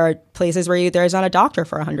 there are places where there's not a doctor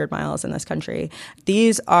for 100 miles in this country.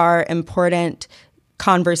 These are important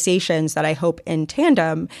conversations that I hope in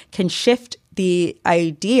tandem can shift the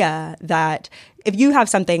idea that if you have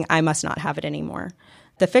something, I must not have it anymore.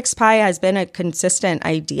 The fixed pie has been a consistent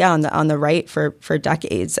idea on the right for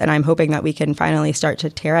decades, and I'm hoping that we can finally start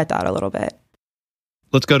to tear at that a little bit.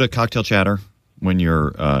 Let's go to cocktail chatter. When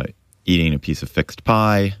you're eating a piece of fixed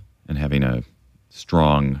pie and having a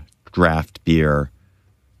strong draft beer,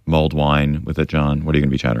 mulled wine with it, John, what are you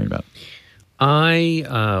going to be chattering about? I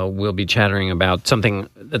will be chattering about something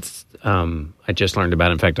that's I just learned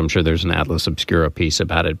about. In fact, I'm sure there's an Atlas Obscura piece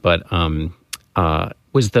about it, but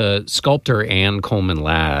was the sculptor Anne Coleman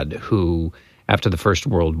Ladd, who, after the First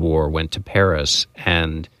World War, went to Paris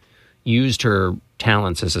and used her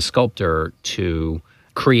talents as a sculptor to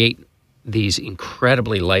create these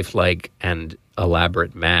incredibly lifelike and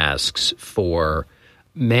elaborate masks for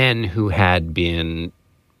men who had been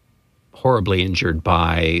horribly injured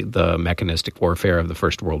by the mechanistic warfare of the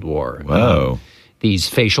First World War. Whoa. These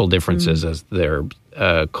facial differences, as they're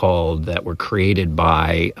called, that were created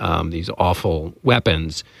by these awful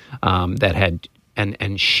weapons that had,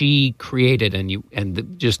 and she created,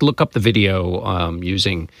 just look up the video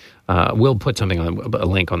using. We'll put something on a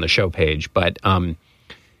link on the show page, but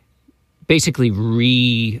basically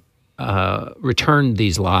returned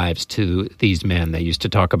these lives to these men. They used to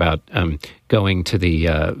talk about going to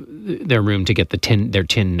their room to get their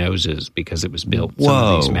tin noses because it was built. Whoa. Some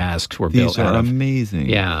of these masks were built out of amazing.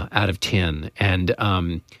 Yeah, out of tin,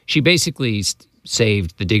 and she basically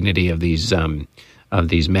saved the dignity of these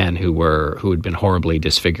men who had been horribly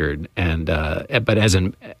disfigured. And but as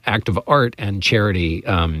an act of art and charity,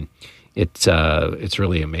 it's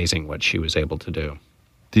really amazing what she was able to do.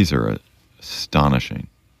 These are astonishing.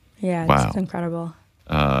 Yeah, wow. It's incredible.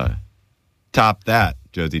 Top that,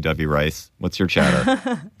 Josie W. Rice. What's your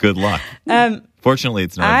chatter? Good luck. Fortunately,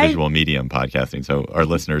 it's not a visual medium podcasting, so our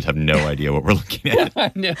listeners have no idea what we're looking at.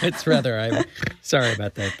 I know, it's rather... sorry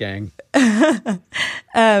about that, gang.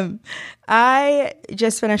 I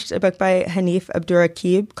just finished a book by Hanif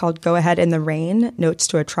Abdurraqib called Go Ahead in the Rain, Notes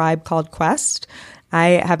to a Tribe Called Quest.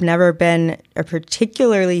 I have never been a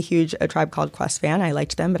particularly huge A Tribe Called Quest fan. I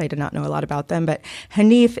liked them, but I did not know a lot about them. But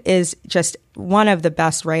Hanif is just one of the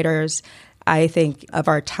best writers, I think, of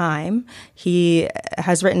our time. He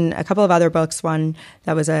has written a couple of other books. One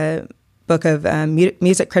that was a book of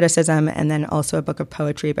music criticism and then also a book of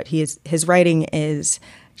poetry. But his writing is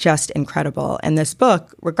just incredible. And this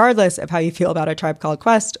book, regardless of how you feel about A Tribe Called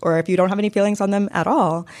Quest, or if you don't have any feelings on them at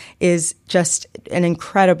all, is just an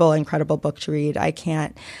incredible, incredible book to read. I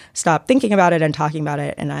can't stop thinking about it and talking about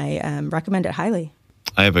it, and I recommend it highly.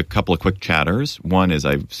 I have a couple of quick chatters. One is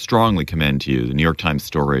I strongly commend to you the New York Times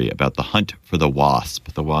story about the hunt for the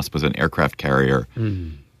Wasp. The Wasp was an aircraft carrier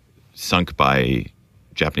sunk by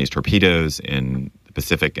Japanese torpedoes in the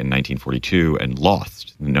Pacific in 1942 and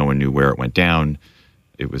lost. No one knew where it went down.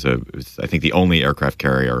 It was, I think, the only aircraft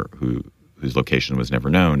carrier whose location was never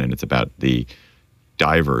known, and it's about the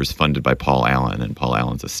divers funded by Paul Allen and Paul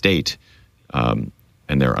Allen's estate and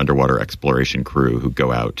their underwater exploration crew who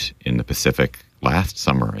go out in the Pacific last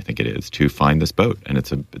summer, I think it is, to find this boat. And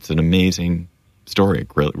it's an amazing story,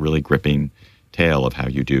 really gripping tale of how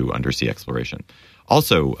you do undersea exploration.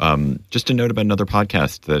 Also, just a note about another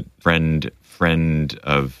podcast that friend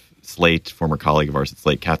of Slate, former colleague of ours at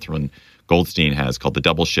Slate, Catherine Goldstein, has called The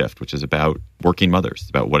Double Shift, which is about working mothers, it's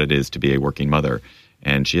about what it is to be a working mother.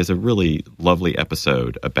 And she has a really lovely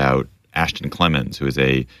episode about Ashton Clemens, who is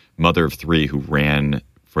a mother of three who ran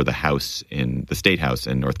for the state house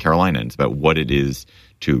in North Carolina. And it's about what it is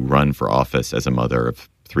to run for office as a mother of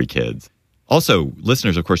three kids. Also,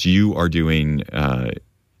 listeners, of course, you are doing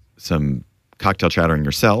some cocktail chattering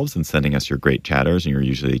yourselves and sending us your great chatters, and you're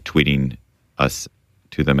usually tweeting us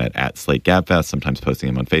to them at Slate Gabfest, sometimes posting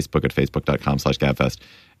them on Facebook at facebook.com/Gabfest.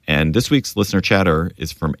 And this week's listener chatter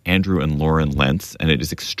is from Andrew and Lauren Lentz, and it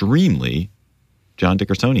is extremely John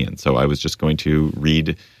Dickersonian. So I was just going to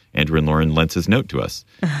read Andrew and Lauren Lentz's note to us.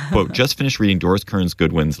 Quote, just finished reading Doris Kearns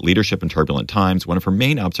Goodwin's Leadership in Turbulent Times. One of her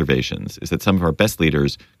main observations is that some of our best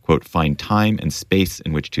leaders, quote, find time and space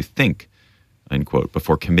in which to think, unquote,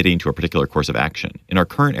 before committing to a particular course of action. In our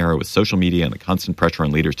current era with social media and the constant pressure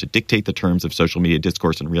on leaders to dictate the terms of social media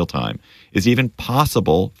discourse in real time, is it even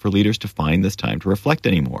possible for leaders to find this time to reflect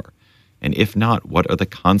anymore? And if not, what are the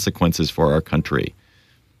consequences for our country?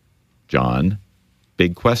 John,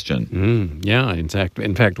 big question. Yeah, in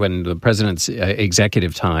fact, when the president's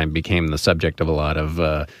executive time became the subject of a lot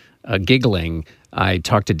of giggling, I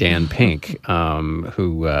talked to Dan Pink,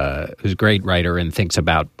 who's a great writer and thinks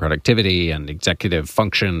about productivity and executive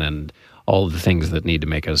function and all of the things that need to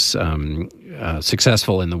make us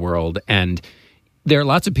successful in the world. And there are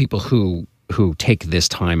lots of people who take this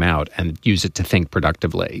time out and use it to think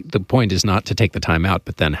productively. The point is not to take the time out,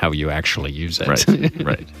 but then how you actually use it.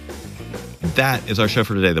 Right. That is our show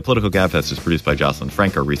for today. The Political Gabfest is produced by Jocelyn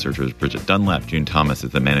Frank. Our researcher is Bridget Dunlap. June Thomas is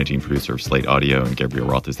the managing producer of Slate Audio, and Gabriel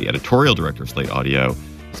Roth is the editorial director of Slate Audio.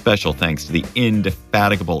 Special thanks to the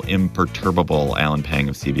indefatigable, imperturbable Alan Pang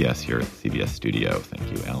of CBS here at the CBS studio.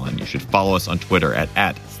 Thank you, Alan. You should follow us on Twitter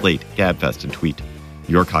at Slate Gabfest and tweet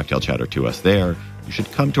your cocktail chatter to us there. You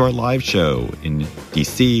should come to our live show in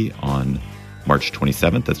D.C. on March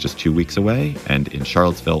 27th. That's just 2 weeks away. And in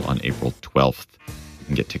Charlottesville on April 12th. You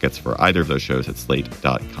can get tickets for either of those shows at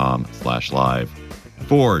slate.com/live.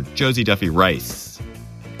 For Josie Duffy Rice,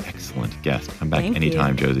 excellent guest. Come back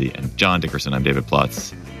anytime, Josie. And John Dickerson, I'm David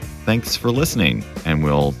Plotz. Thanks for listening, and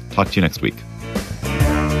we'll talk to you next week.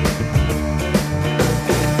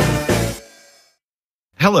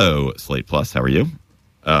 Hello, Slate Plus. How are you?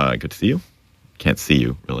 Good to see you. Can't see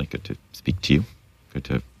you, really. Good to speak to you. Good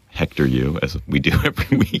to hector you, as we do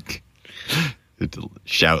every week. Good to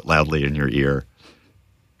shout loudly in your ear.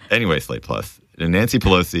 Anyway, Slate Plus. Nancy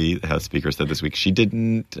Pelosi, the House Speaker, said this week she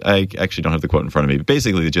didn't, I actually don't have the quote in front of me, but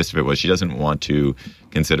basically the gist of it was she doesn't want to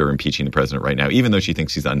consider impeaching the president right now, even though she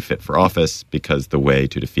thinks he's unfit for office, because the way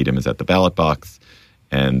to defeat him is at the ballot box,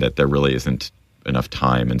 and that there really isn't enough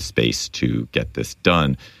time and space to get this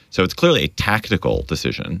done. So it's clearly a tactical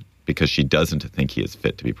decision, because she doesn't think he is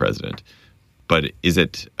fit to be president. But is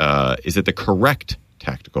it the correct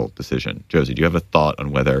tactical decision? Josie, do you have a thought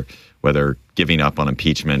on whether giving up on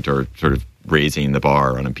impeachment or sort of raising the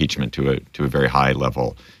bar on impeachment to a very high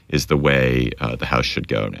level is the way the House should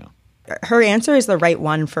go now? her answer is the right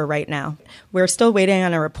one for right now. We're still waiting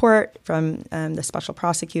on a report from the special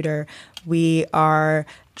prosecutor. We are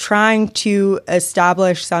trying to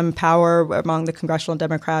establish some power among the congressional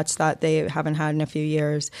Democrats that they haven't had in a few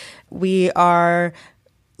years. We are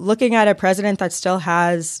looking at a president that still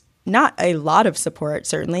has not a lot of support,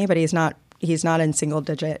 certainly, but he's not in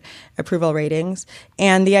single-digit approval ratings.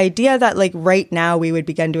 And the idea that, like, right now we would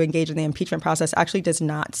begin to engage in the impeachment process actually does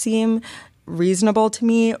not seem reasonable to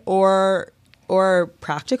me or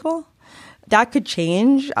practical. That could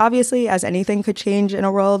change, obviously, as anything could change in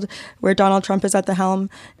a world where Donald Trump is at the helm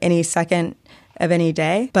any second of any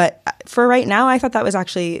day. But for right now, I thought that was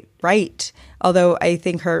actually right. Although I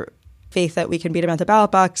think her faith that we can beat him at the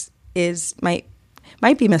ballot box might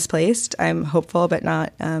be misplaced. I'm hopeful, but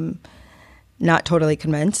not totally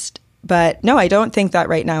convinced. But no, I don't think that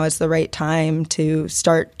right now is the right time to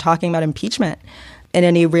start talking about impeachment in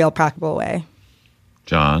any real practical way.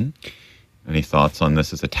 John, any thoughts on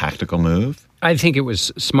this as a tactical move? I think it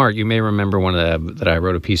was smart. You may remember that I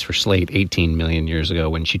wrote a piece for Slate 18 million years ago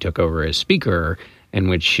when she took over as speaker, in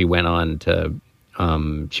which she went on to,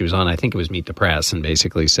 she was on, I think it was Meet the Press, and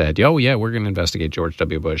basically said, oh, yeah, we're going to investigate George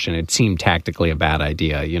W. Bush. And it seemed tactically a bad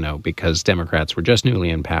idea, because Democrats were just newly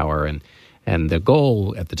in power. And the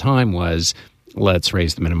goal at the time was, let's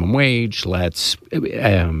raise the minimum wage. Let's,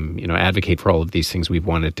 advocate for all of these things we've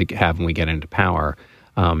wanted to have when we get into power.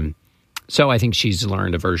 So I think she's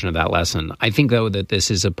learned a version of that lesson. I think, though, that this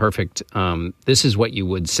is a perfect, this is what you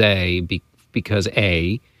would say because,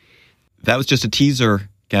 A. That was just a teaser,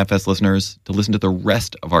 GabFest listeners. To listen to the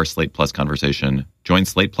rest of our Slate Plus conversation, join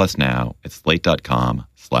Slate Plus now at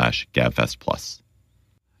slate.com/GabFest Plus.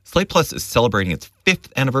 Slate Plus is celebrating its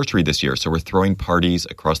 5th anniversary this year, so we're throwing parties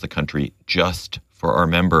across the country just for our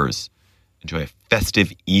members. Enjoy a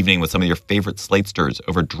festive evening with some of your favorite Slatesters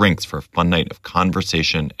over drinks for a fun night of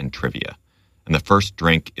conversation and trivia. And the first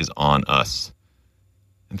drink is on us.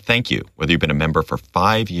 And thank you. Whether you've been a member for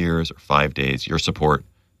 5 years or 5 days, your support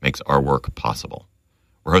makes our work possible.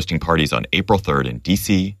 We're hosting parties on April 3rd in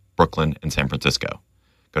D.C., Brooklyn, and San Francisco.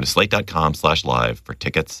 Go to slate.com/live for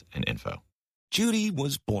tickets and info. Judy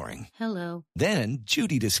was boring. Hello. Then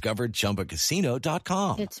Judy discovered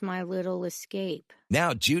ChumbaCasino.com. It's my little escape.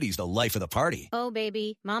 Now Judy's the life of the party. Oh,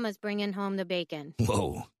 baby, mama's bringing home the bacon.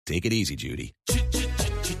 Whoa, take it easy, Judy.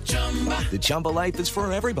 The Chumba life is for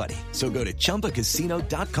everybody. So go to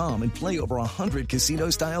ChumbaCasino.com and play over 100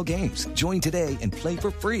 casino-style games. Join today and play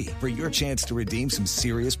for free for your chance to redeem some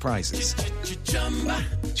serious prizes.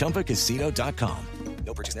 ChumbaCasino.com.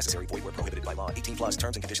 No purchase necessary. Void where prohibited by law. 18+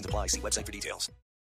 terms and conditions apply. See website for details.